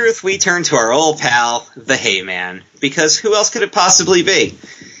Troll Truth, we turn to our old pal, the Heyman, because who else could it possibly be?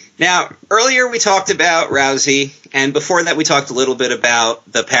 Now, earlier we talked about Rousey, and before that we talked a little bit about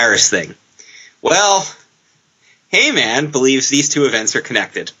the Paris thing. Well, Heyman believes these two events are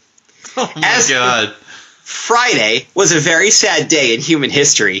connected. Oh my God. Friday was a very sad day in human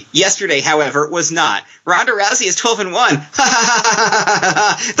history. Yesterday, however, was not. Ronda Rousey is 12-1.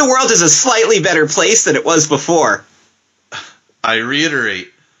 The world is a slightly better place than it was before. I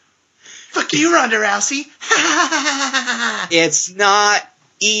reiterate. Fuck you, Ronda Rousey. It's not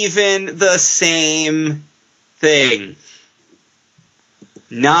even the same thing.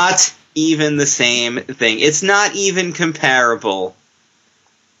 Not even the same thing. It's not even comparable.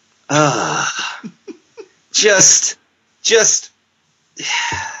 Just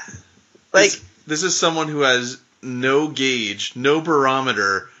like this is someone who has no gauge, no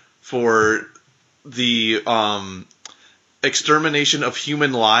barometer for the extermination of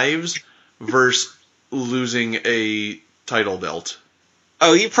human lives versus losing a title belt.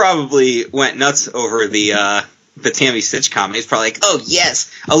 Oh, he probably went nuts over the Tammy Stitch comment. He's probably like, oh,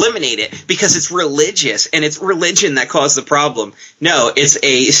 yes, eliminate it, because it's religious, and it's religion that caused the problem. No, it's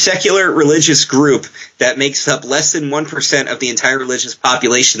a secular religious group that makes up less than 1% of the entire religious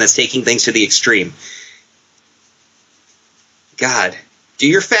population that's taking things to the extreme. God. Do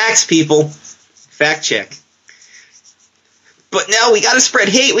your facts, people. Fact check. But no, we gotta spread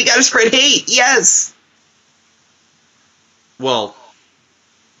hate. We gotta spread hate. Yes. Well,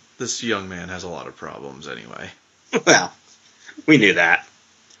 this young man has a lot of problems anyway. Well, we knew that.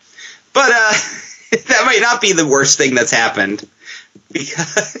 But that might not be the worst thing that's happened.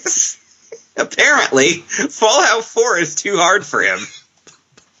 Because apparently Fallout 4 is too hard for him.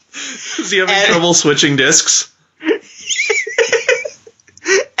 Is he having trouble switching discs?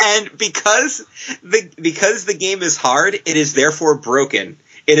 And because the game is hard, it is therefore broken.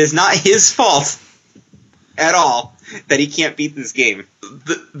 It is not his fault at all that he can't beat this game.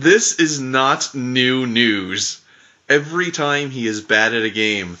 This is not new news. Every time he is bad at a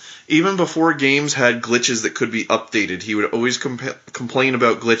game, even before games had glitches that could be updated, he would always complain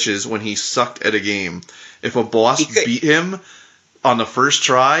about glitches when he sucked at a game. If a boss beat him on the first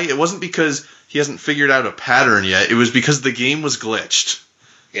try, it wasn't because he hasn't figured out a pattern yet. It was because the game was glitched.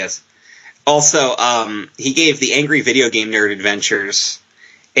 Yes. Also, he gave the Angry Video Game Nerd Adventures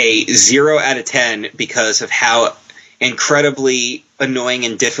a 0 out of 10 because of how incredibly annoying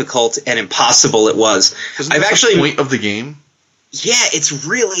and difficult and impossible it was. Isn't that the point of the game? Yeah, it's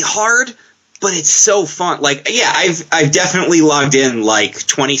really hard, but it's so fun. Like, yeah, I've definitely logged in like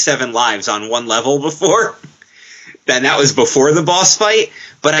 27 lives on one level before. And that was before the boss fight,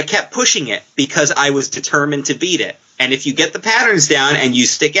 but I kept pushing it because I was determined to beat it. And if you get the patterns down and you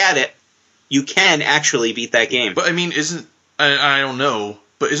stick at it, you can actually beat that game. But I mean, I don't know,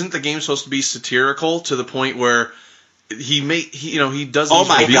 but isn't the game supposed to be satirical to the point where he does these oh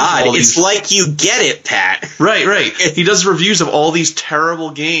my reviews God, of it's like you get it, Pat. Right. He does reviews of all these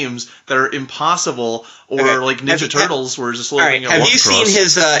terrible games that are impossible, or like Ninja Turtles, where it's just living have you seen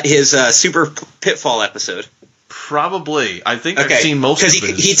his Super Pitfall episode? Probably. I think I've seen most of it.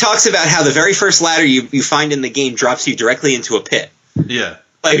 Because he talks about how the very first ladder you find in the game drops you directly into a pit. Yeah.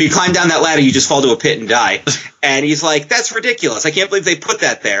 Like, if you climb down that ladder, you just fall to a pit and die. And he's like, that's ridiculous. I can't believe they put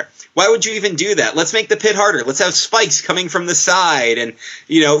that there. Why would you even do that? Let's make the pit harder. Let's have spikes coming from the side and,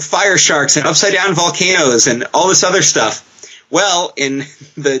 fire sharks and upside-down volcanoes and all this other stuff. Well, in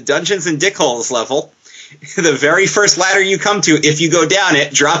the Dungeons and Dickholes level, the very first ladder you come to, if you go down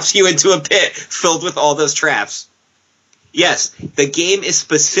it, drops you into a pit filled with all those traps. Yes, the game is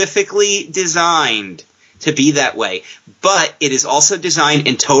specifically designed to be that way, but it is also designed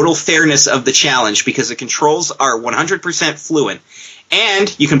in total fairness of the challenge because the controls are 100% fluent,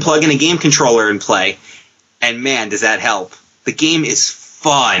 and you can plug in a game controller and play, and man, does that help. The game is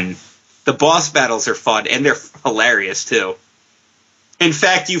fun. The boss battles are fun, and they're hilarious, too. In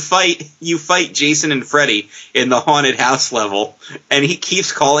fact, you fight Jason and Freddy in the haunted house level, and he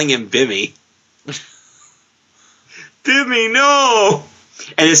keeps calling him Bimmy. Bimmy, no!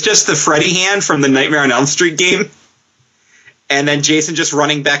 And it's just the Freddy hand from the Nightmare on Elm Street game, and then Jason just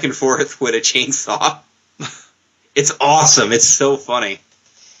running back and forth with a chainsaw. It's awesome. It's so funny.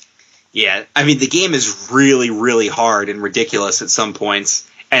 Yeah, I mean, the game is really, really hard and ridiculous at some points,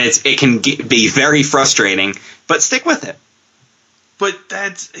 and it can be very frustrating, but stick with it. But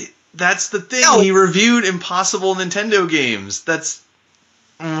that's the thing. No. He reviewed impossible Nintendo games. That's...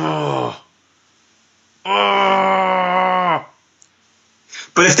 Oh.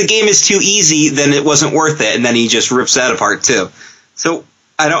 But if the game is too easy, then it wasn't worth it, and then he just rips that apart too. So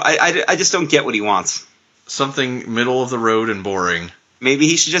I just don't get what he wants. Something middle of the road and boring. Maybe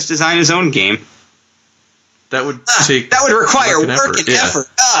he should just design his own game. That would take... That would require work and Yeah. effort.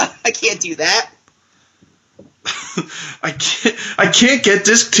 I can't do that. I can't get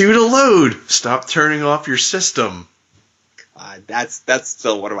Disc 2 to load. Stop turning off your system. God, that's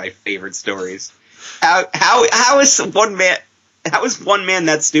still one of my favorite stories. How is one man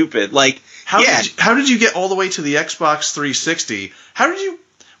that stupid? Like, How did you get all the way to the Xbox 360? How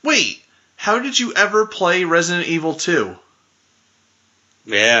did you ever play Resident Evil 2?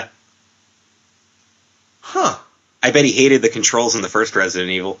 Yeah. Huh. I bet he hated the controls in the first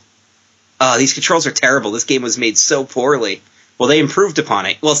Resident Evil. These controls are terrible. This game was made so poorly. Well, they improved upon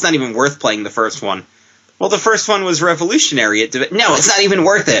it. Well, it's not even worth playing the first one. Well, the first one was revolutionary. No, it's not even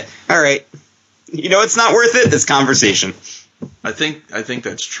worth it. All right. You know it's not worth it? This conversation. I think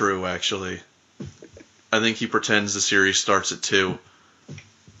that's true, actually. I think he pretends the series starts at 2.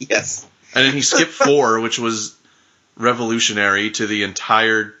 Yes. And then he skipped 4, which was revolutionary to the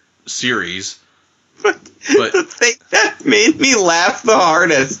entire series. But the thing that made me laugh the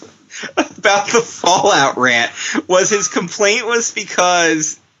hardest about the Fallout rant was his complaint was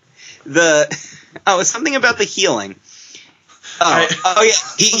because something about the healing. Yeah,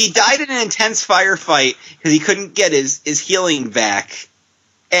 he died in an intense firefight because he couldn't get his healing back.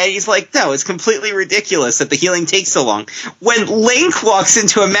 And he's like, no, it's completely ridiculous that the healing takes so long. When Link walks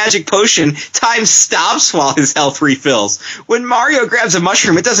into a magic potion, time stops while his health refills. When Mario grabs a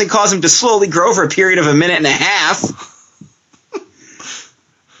mushroom, it doesn't cause him to slowly grow for a period of a minute and a half.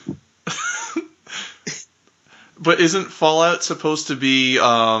 But isn't Fallout supposed to be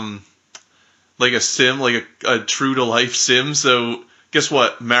like a sim, like a true-to-life sim? So, guess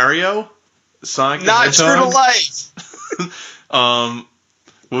what? Mario? Sonic the Not true to Hedgehog? life!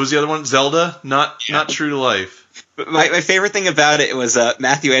 What was the other one? Zelda? Not true to life. But my favorite thing about it was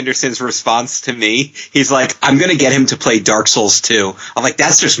Matthew Anderson's response to me. He's like, I'm going to get him to play Dark Souls 2. I'm like,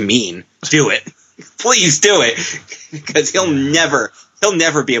 that's just mean. Do it. Please do it. Because he'll never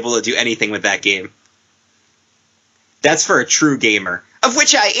be able to do anything with that game. That's for a true gamer. Of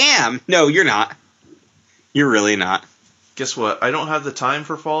which I am. No, you're not. You're really not. Guess what? I don't have the time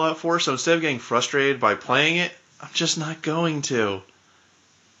for Fallout 4, so instead of getting frustrated by playing it, I'm just not going to.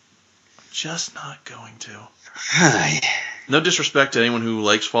 Just not going to. No disrespect to anyone who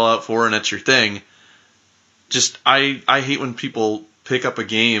likes Fallout 4 and that's your thing. Just, I hate when people pick up a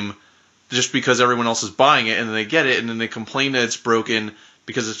game just because everyone else is buying it and then they get it and then they complain that it's broken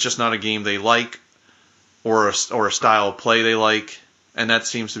because it's just not a game they like or a style of play they like. And that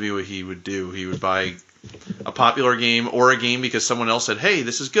seems to be what he would do. He would buy a popular game or a game because someone else said, hey,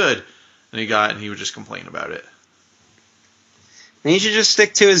 this is good. And he got it and he would just complain about it. Then he should just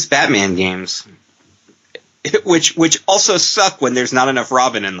stick to his Batman games. Which also suck when there's not enough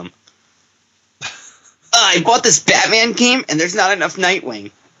Robin in them. I bought this Batman game and there's not enough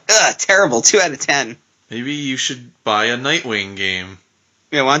Nightwing. Terrible. 2 out of 10. Maybe you should buy a Nightwing game.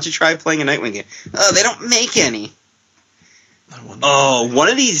 Yeah, why don't you try playing a Nightwing game? They don't make any. One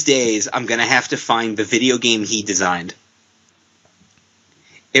of these days I'm going to have to find the video game he designed.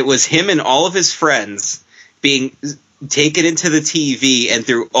 It was him and all of his friends being taken into the TV and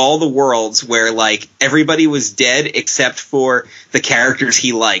through all the worlds where, like, everybody was dead except for the characters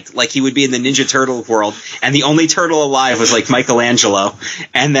he liked. Like, he would be in the Ninja Turtle world, and the only turtle alive was, like, Michelangelo.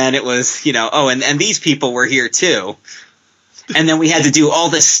 And then it was, and these people were here, too. And then we had to do all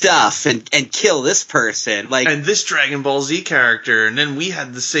this stuff and kill this person. Like, and this Dragon Ball Z character, and then we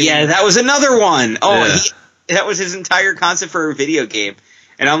had the same... Yeah, that was another one. Yeah. That was his entire concept for a video game.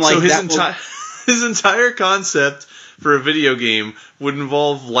 And I'm like... So his entire concept for a video game would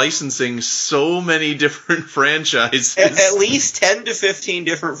involve licensing so many different franchises. At least 10 to 15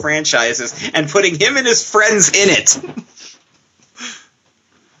 different franchises, and putting him and his friends in it.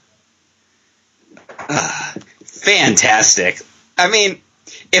 Fantastic. I mean,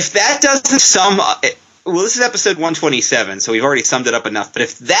 if that doesn't sum up... Well, this is episode 127, so we've already summed it up enough. But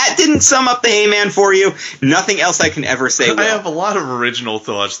if that didn't sum up the Hey-Man for you, nothing else I can ever say will. I have a lot of original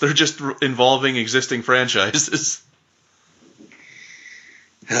thoughts. They're just involving existing franchises.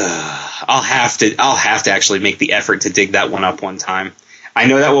 I'll have to actually make the effort to dig that one up one time. I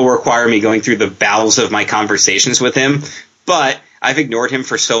know that will require me going through the bowels of my conversations with him, but I've ignored him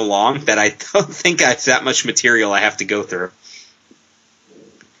for so long that I don't think it's that much material I have to go through.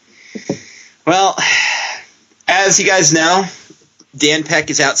 Well, as you guys know, Dan Peck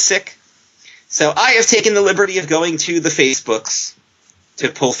is out sick, so I have taken the liberty of going to the Facebooks to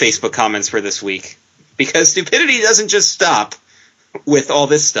pull Facebook comments for this week, because stupidity doesn't just stop with all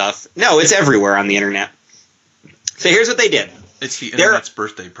this stuff. No, it's everywhere on the internet. So here's what they did. It's the internet's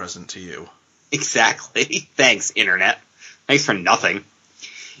birthday present to you. Exactly. Thanks, internet. Thanks for nothing.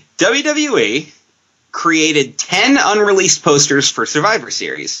 WWE created 10 unreleased posters for Survivor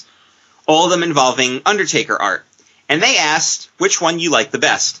Series, all of them involving Undertaker art, and they asked which one you liked the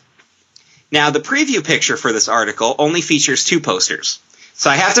best. Now, the preview picture for this article only features 2 posters, so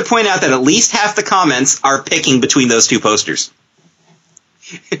I have to point out that at least half the comments are picking between those 2 posters.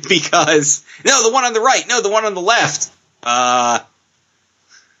 Because, no, the one on the right, no, the one on the left.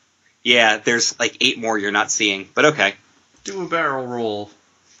 Yeah, there's like 8 more you're not seeing, but okay. Do a barrel roll.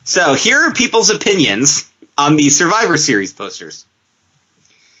 So, here are people's opinions on the Survivor Series posters.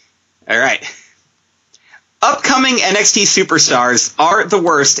 Alright. Upcoming NXT superstars are the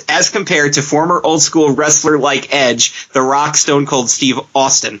worst as compared to former old-school wrestler like Edge, The Rock, Stone Cold Steve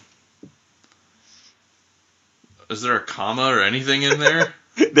Austin. Is there a comma or anything in there?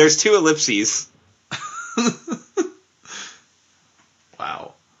 There's 2 ellipses.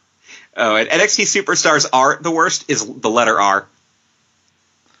 Wow. Oh, and NXT superstars are the worst is the letter R.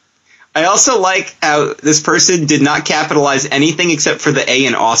 I also like how this person did not capitalize anything except for the A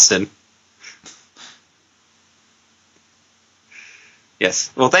in Austin.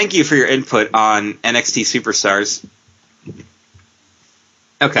 Yes. Well, thank you for your input on NXT Superstars.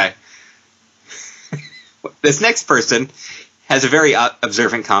 Okay. This next person has a very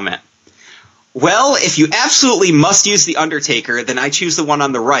observant comment. Well, if you absolutely must use The Undertaker, then I choose the one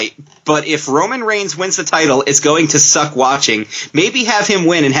on the right. But if Roman Reigns wins the title, it's going to suck watching. Maybe have him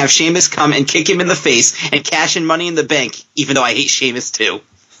win and have Sheamus come and kick him in the face and cash in Money in the Bank, even though I hate Sheamus too.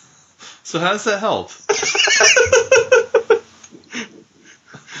 So how does that help?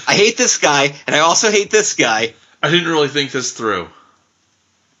 I hate this guy, and I also hate this guy. I didn't really think this through.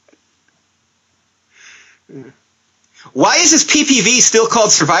 Why is this PPV still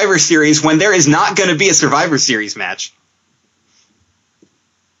called Survivor Series when there is not going to be a Survivor Series match?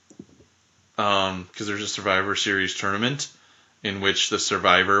 Because there's a Survivor Series tournament in which the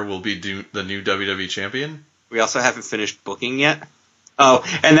survivor will be the new WWE champion. We also haven't finished booking yet. Oh,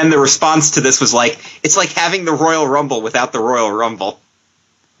 and then the response to this was like, it's like having the Royal Rumble without the Royal Rumble.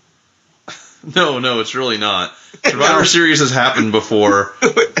 No, it's really not. Survivor Series has happened before.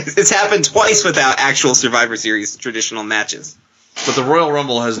 It's happened twice without actual Survivor Series traditional matches. But the Royal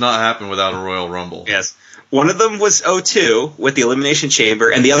Rumble has not happened without a Royal Rumble. Yes. One of them was 02 with the Elimination Chamber,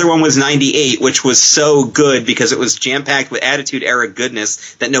 and the other one was 98, which was so good because it was jam-packed with Attitude Era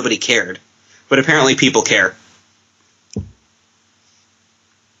goodness that nobody cared. But apparently people care.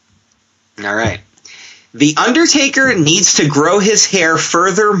 All right. The Undertaker needs to grow his hair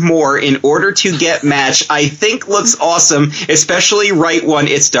furthermore in order to get match. I think looks awesome, especially right one.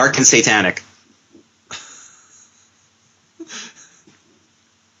 It's dark and satanic.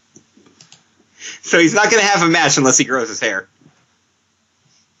 So he's not going to have a match unless he grows his hair.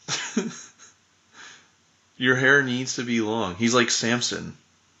 Your hair needs to be long. He's like Samson.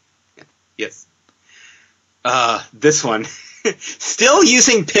 Yes. This one. Still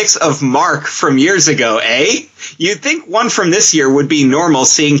using pics of Mark from years ago, eh? You'd think one from this year would be normal,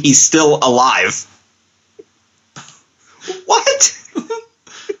 seeing he's still alive. What?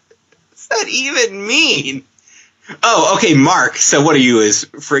 What's that even mean? Oh, okay, Mark. So what are you, his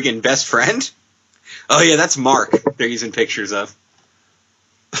friggin' best friend? Oh yeah, that's Mark they're using pictures of.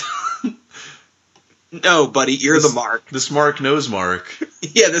 No, buddy, you're the Mark. This Mark knows Mark.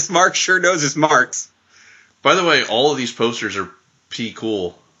 Yeah, this Mark sure knows his Marks. By the way, all of these posters are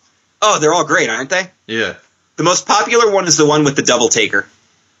cool. Oh, they're all great, aren't they? Yeah. The most popular one is the one with the double taker.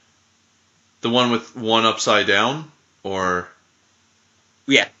 The one with one upside down? Or...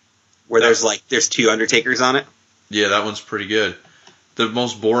 Yeah. Where there's 2 Undertakers on it. Yeah, that one's pretty good. The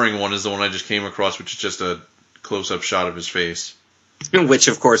most boring one is the one I just came across, which is just a close-up shot of his face. Which,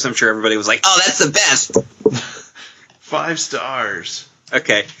 of course, I'm sure everybody was like, oh, that's the best. 5 stars.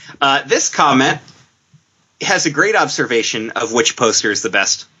 Okay. This comment has a great observation of which poster is the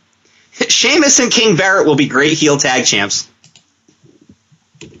best. Sheamus and King Barrett will be great heel tag champs.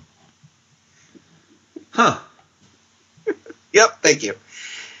 Huh. Yep, thank you.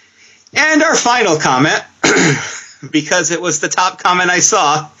 And our final comment, because it was the top comment I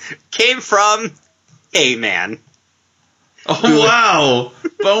saw, came from Heyman. Oh, wow.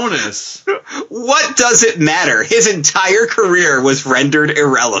 Bonus. What does it matter? His entire career was rendered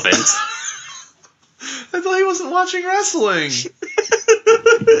irrelevant. I thought he wasn't watching wrestling.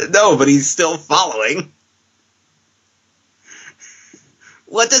 No, but he's still following.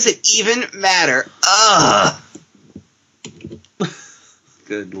 What does it even matter? Ugh.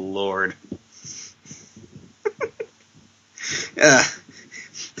 Good Lord.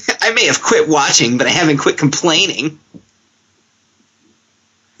 I may have quit watching, but I haven't quit complaining.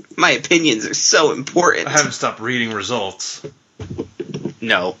 My opinions are so important. I haven't stopped reading results.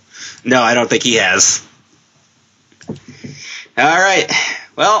 No, I don't think he has. All right.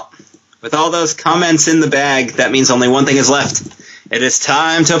 Well, with all those comments in the bag, that means only one thing is left. It is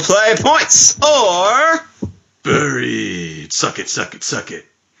time to play points or Buried. Suck it, suck it, suck it.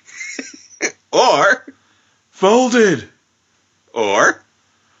 or Folded. or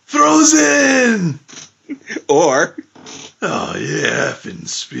Frozen. or. Oh, yeah, effing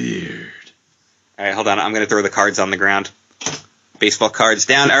speared. All right, hold on. I'm going to throw the cards on the ground. Baseball cards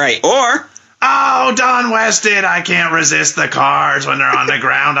down. All right, or. Oh, Don Weston, I can't resist the cards when they're on the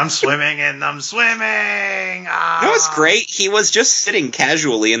ground. I'm swimming in them, swimming. Ah. You know what's great? He was just sitting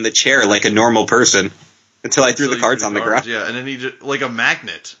casually in the chair like a normal person until I threw the cards on the ground. Yeah, and then he just, like a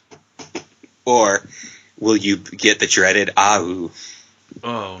magnet. Or will you get the dreaded Ahu?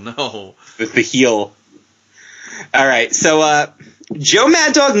 Oh, no. With the heel. All right, so Joe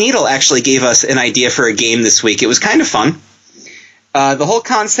Mad Dog Needle actually gave us an idea for a game this week. It was kind of fun. The whole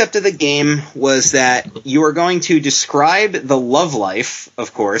concept of the game was that you are going to describe the love life,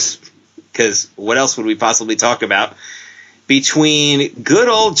 of course, because what else would we possibly talk about, between good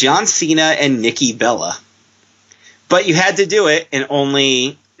old John Cena and Nikki Bella. But you had to do it in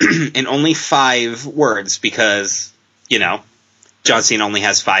only 5 words because, you know, John Cena only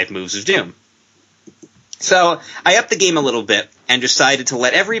has 5 moves of doom. So I upped the game a little bit and decided to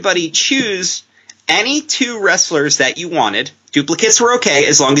let everybody choose any 2 wrestlers that you wanted. Duplicates were okay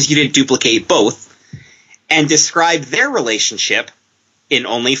as long as you didn't duplicate both. And describe their relationship in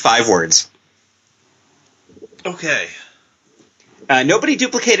only 5 words. Okay. Nobody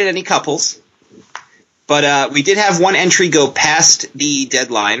duplicated any couples. But we did have one entry go past the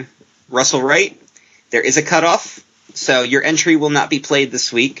deadline. Russell Wright, there is a cutoff. So your entry will not be played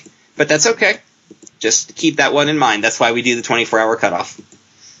this week. But that's okay. Just keep that one in mind. That's why we do the 24-hour cutoff.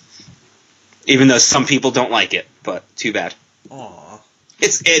 Even though some people don't like it, but too bad. Aw.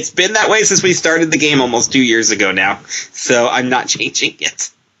 It's been that way since we started the game almost 2 years ago now, so I'm not changing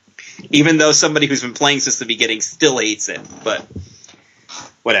it. Even though somebody who's been playing since the beginning still hates it, but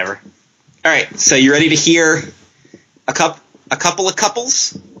whatever. All right, so you ready to hear a couple of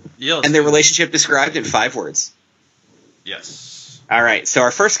couples Yeah, and their relationship described in 5 words? Yes. All right, so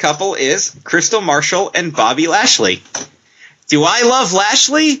our first couple is Crystal Marshall and Bobby Lashley. Do I love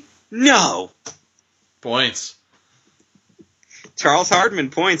Lashley? No. Points. Charles Hardman,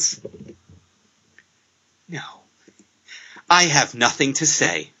 points. No. I have nothing to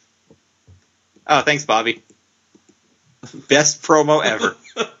say. Oh, thanks, Bobby. Best promo ever.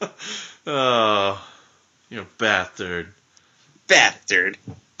 Oh, you bastard. Bastard.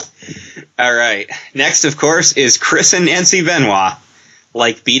 All right. Next, of course, is Chris and Nancy Benoit.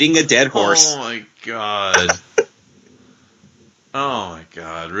 Like beating a dead horse. Oh, my God. Oh, my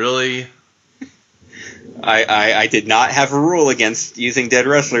God. Really? I did not have a rule against using dead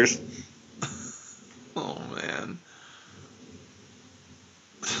wrestlers. Oh, man.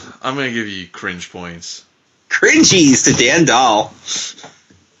 I'm going to give you cringe points. Cringies to Dan Dahl.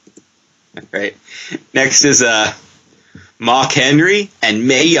 All right. Next is Mark Henry and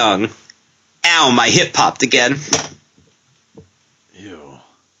Mae Young. Ow, my hip popped again. Ew.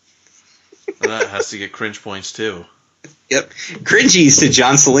 That has to get cringe points, too. Yep. Cringies to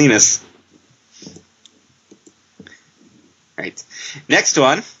John Salinas. Right. Next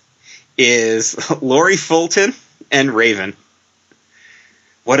one is Lori Fulton and Raven.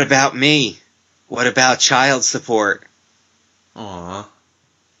 What about me? What about child support? Aw.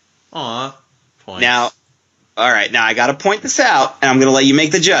 Points. Now, all right, now I got to point this out, and I'm going to let you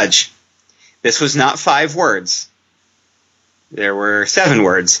make the judge. This was not 5 words. There were 7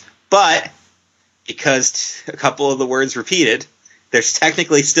 words. But because a couple of the words repeated, there's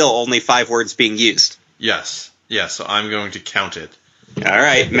technically still only 5 words being used. Yes. Yes, so I'm going to count it. All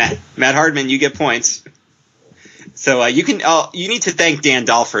right, Matt Hardman, you get points. So you need to thank Dan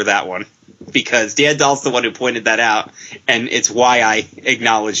Dahl for that one, because Dan Dahl's the one who pointed that out, and it's why I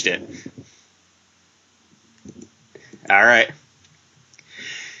acknowledged it. All right.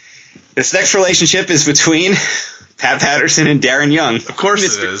 This next relationship is between Pat Patterson and Darren Young. Of course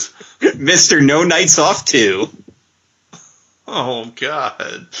it is. Mr. No Nights Off 2. Oh,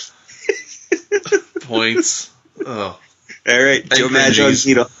 God. Points. Oh. All right, Joe Mad Dog Cringies.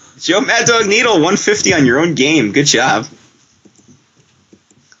 Needle. Joe Mad Dog Needle, 150 on your own game. Good job.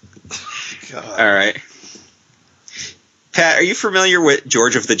 God. All right. Pat, are you familiar with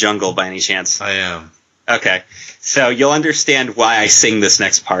George of the Jungle by any chance? I am. Okay, so you'll understand why I sing this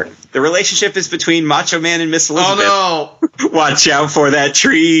next part. The relationship is between Macho Man and Miss Elizabeth. Oh, no. Watch out for that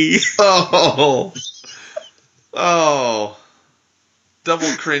tree. Oh. Oh. Double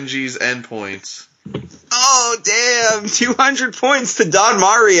cringies and points. Oh, damn. 200 points to Don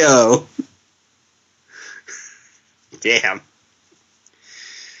Mario. Damn.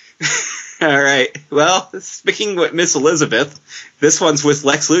 All right. Well, speaking with Miss Elizabeth, this one's with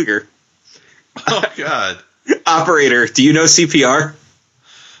Lex Luger. Oh, God. Operator, do you know CPR?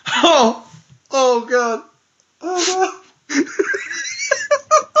 Oh. Oh, God. Oh, God.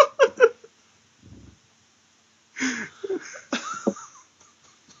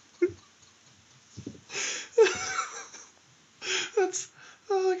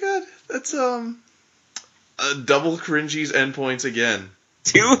 That's double cringies and points again.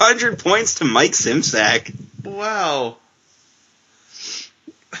 200 points to Mike Simsack. Wow.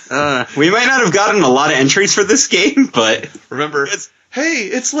 We might not have gotten a lot of entries for this game, but... Remember, hey,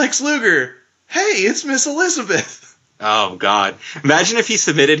 it's Lex Luger. Hey, it's Miss Elizabeth. Oh, God. Imagine if he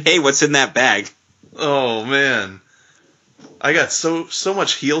submitted, hey, what's in that bag? Oh, man. I got so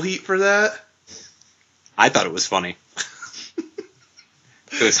much heel heat for that. I thought it was funny.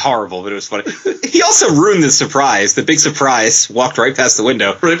 It was horrible, but it was funny. He also ruined the surprise. The big surprise walked right past the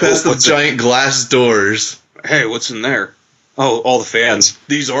window. Right past the giant glass doors. Hey, what's in there? Oh, all the fans.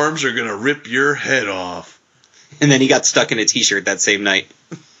 These arms are going to rip your head off. And then he got stuck in a t-shirt that same night.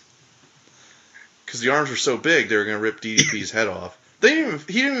 Because the arms were so big, they were going to rip DDP's head off. He didn't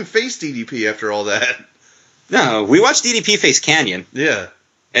even face DDP after all that. No, we watched DDP face Canyon. Yeah.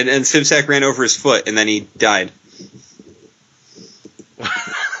 And Simsack ran over his foot, and then he died.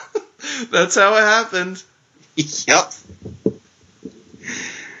 That's how it happened. Yep.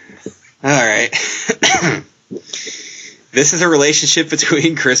 Alright. This is a relationship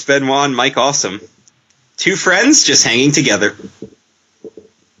between Chris Benoit and Mike Awesome. 2 friends just hanging together.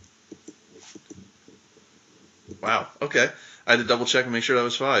 Wow, okay. I had to double check and make sure that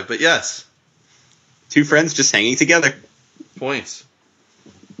was 5. But yes. 2 friends just hanging together. Points.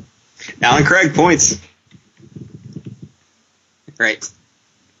 Alan Craig, points. Right.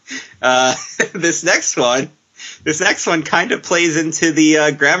 This next one kind of plays into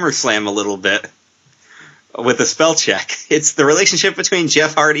the grammar slam a little bit with a spell check. It's the relationship between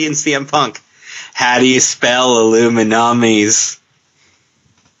Jeff Hardy and CM Punk. How do you spell Illuminamis?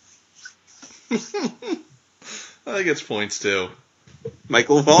 I think it's points too.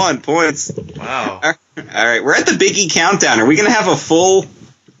 Michael Vaughn, points. Wow. All right, we're at the Big E countdown. Are we going to have a full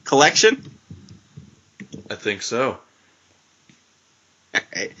collection? I think so.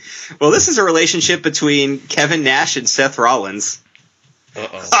 Alright. Well, this is a relationship between Kevin Nash and Seth Rollins.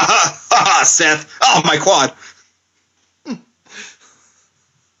 Uh-oh. Seth! Oh, my quad!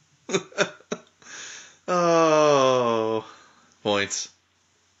 Oh. Points.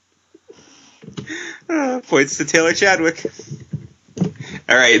 Points to Taylor Chadwick.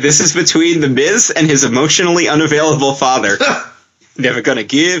 Alright, this is between The Miz and his emotionally unavailable father. Never gonna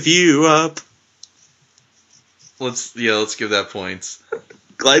give you up. Let's give that points.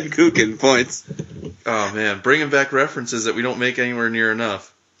 Glenn Kukin, points. Oh man, bringing back references that we don't make anywhere near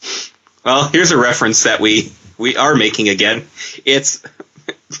enough. Well, here's a reference that we are making again. It's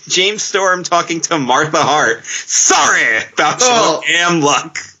James Storm talking to Martha Hart. Sorry about your damn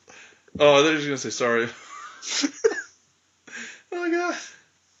luck. Oh, I thought you were going to say sorry. Oh my god.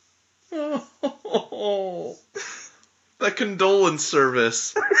 Oh, that condolence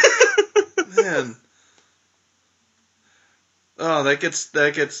service. Man. Oh, that gets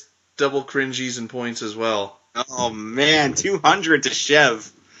double cringies and points as well. Oh man, 200 to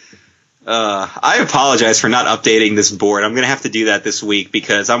Chev. I apologize for not updating this board. I'm going to have to do that this week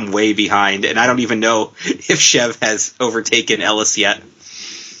because I'm way behind, and I don't even know if Chev has overtaken Ellis yet.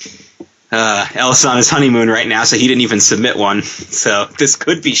 Ellis on his honeymoon right now, so he didn't even submit one. So this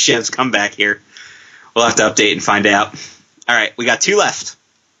could be Chev's comeback here. We'll have to update and find out. All right, we got 2 left.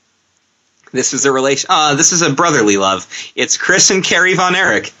 This is a relation. This is a brotherly love. It's Chris and Carrie Von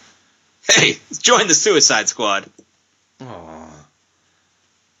Erich. Hey, join the Suicide Squad. Aww.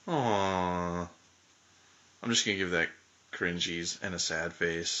 Aww. I'm just gonna give that cringies and a sad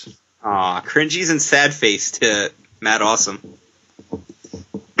face. Aw, cringies and sad face to Matt Awesome.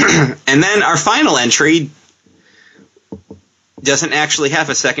 And then our final entry doesn't actually have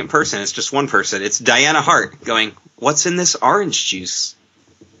a second person. It's just one person. It's Diana Hart going, "What's in this orange juice?"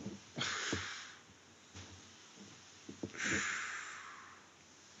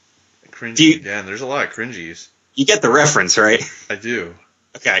 Cringy again. There's a lot of cringies. You get the reference, right? I do.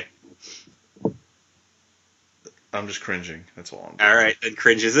 Okay. I'm just cringing. That's all I'm doing. All right, then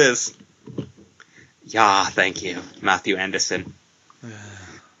cringes is. Yeah, thank you, Matthew Anderson.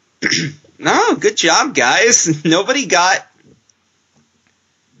 No, good job, guys. Nobody got.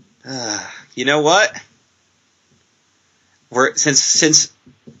 You know what?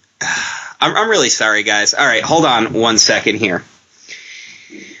 I'm really sorry, guys. All right, hold on 1 second here.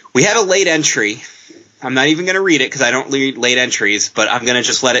 We had a late entry. I'm not even going to read it because I don't read late entries, but I'm going to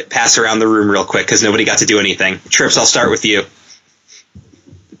just let it pass around the room real quick because nobody got to do anything. Trips, I'll start with you.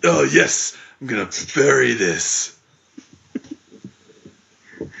 Oh, yes. I'm going to bury this.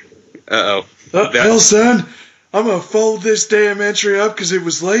 Uh-oh. Hell, son. I'm going to fold this damn entry up because it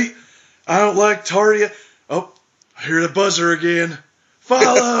was late. I don't like tardy. Oh, I hear the buzzer again.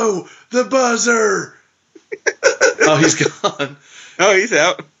 Follow the buzzer. Oh, he's gone. Oh, he's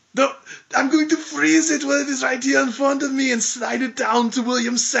out. No, I'm going to freeze it when it is right here in front of me and slide it down to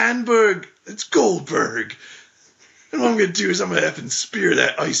William Sandberg. It's Goldberg. And what I'm going to do is I'm going to effing spear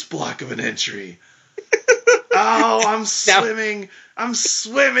that ice block of an entry. Oh, I'm swimming. I'm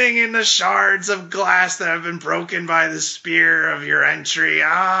swimming in the shards of glass that have been broken by the spear of your entry.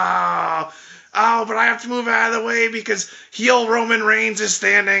 Oh, but I have to move out of the way because heel Roman Reigns is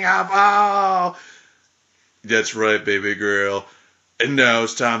standing up. Oh. That's right, baby girl. And now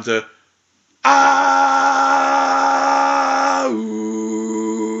it's time to...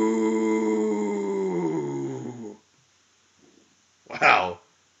 Wow.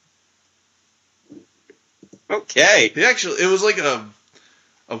 Okay. It was like a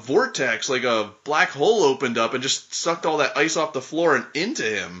vortex, like a black hole opened up and just sucked all that ice off the floor and into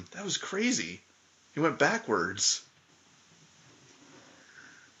him. That was crazy. He went backwards.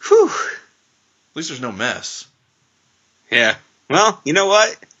 Whew. At least there's no mess. Yeah. Well, you know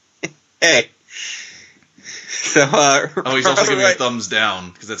what? Hey. So, Oh, he's also giving a thumbs down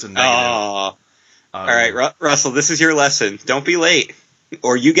because that's a negative. Oh. All right, Russell, this is your lesson. Don't be late,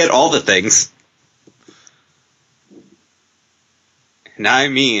 or you get all the things. And I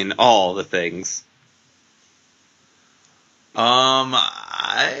mean all the things.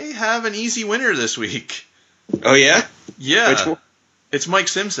 I have an easy winner this week. Oh, yeah? Yeah. Which one? It's Mike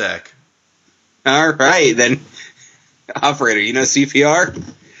Simsack. All right, then. Operator, you know CPR?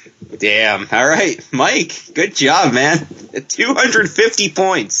 Damn. All right, Mike, good job, man. 250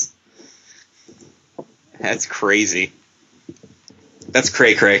 points. That's crazy. That's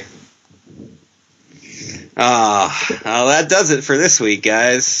cray-cray. Well, that does it for this week,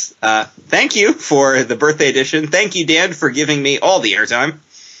 guys. Thank you for the birthday edition. Thank you, Dan, for giving me all the airtime.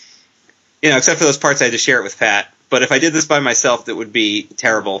 You know, except for those parts I had to share it with Pat. But if I did this by myself, that would be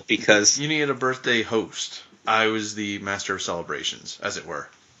terrible because... You needed a birthday host. I was the master of celebrations, as it were.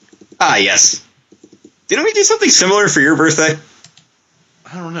 Ah, yes. Didn't we do something similar for your birthday?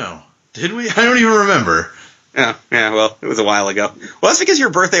 I don't know. Did we? I don't even remember. Yeah, well, it was a while ago. Well, that's because your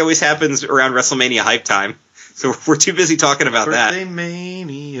birthday always happens around WrestleMania hype time. So we're too busy talking about Birthday that.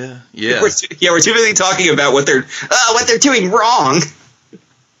 Mania. Yeah. We're too busy talking about what they're doing wrong.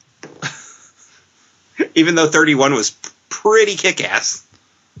 Even though 31 was pretty kick-ass.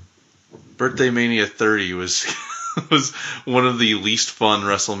 Birthday Mania 30 was one of the least fun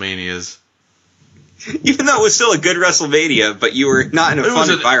WrestleManias. Even though it was still a good WrestleMania, but you were not in a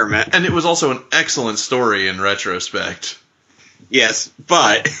fun environment. And it was also an excellent story in retrospect. Yes,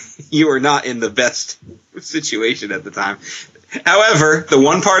 but you were not in the best situation at the time. However, the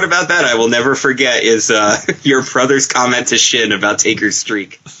one part about that I will never forget is your brother's comment to Shin about Taker's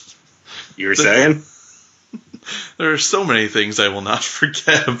streak. You were saying? There are so many things I will not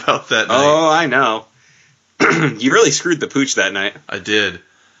forget about that night. Oh, I know. You really screwed the pooch that night.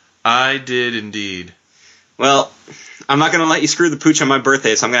 I did indeed. Well, I'm not going to let you screw the pooch on my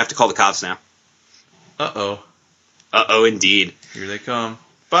birthday, so I'm going to have to call the cops now. Uh-oh. Uh-oh, indeed. Here they come.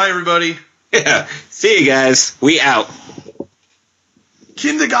 Bye, everybody. Yeah. See you guys. We out.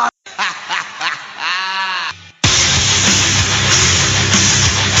 Kindergarten.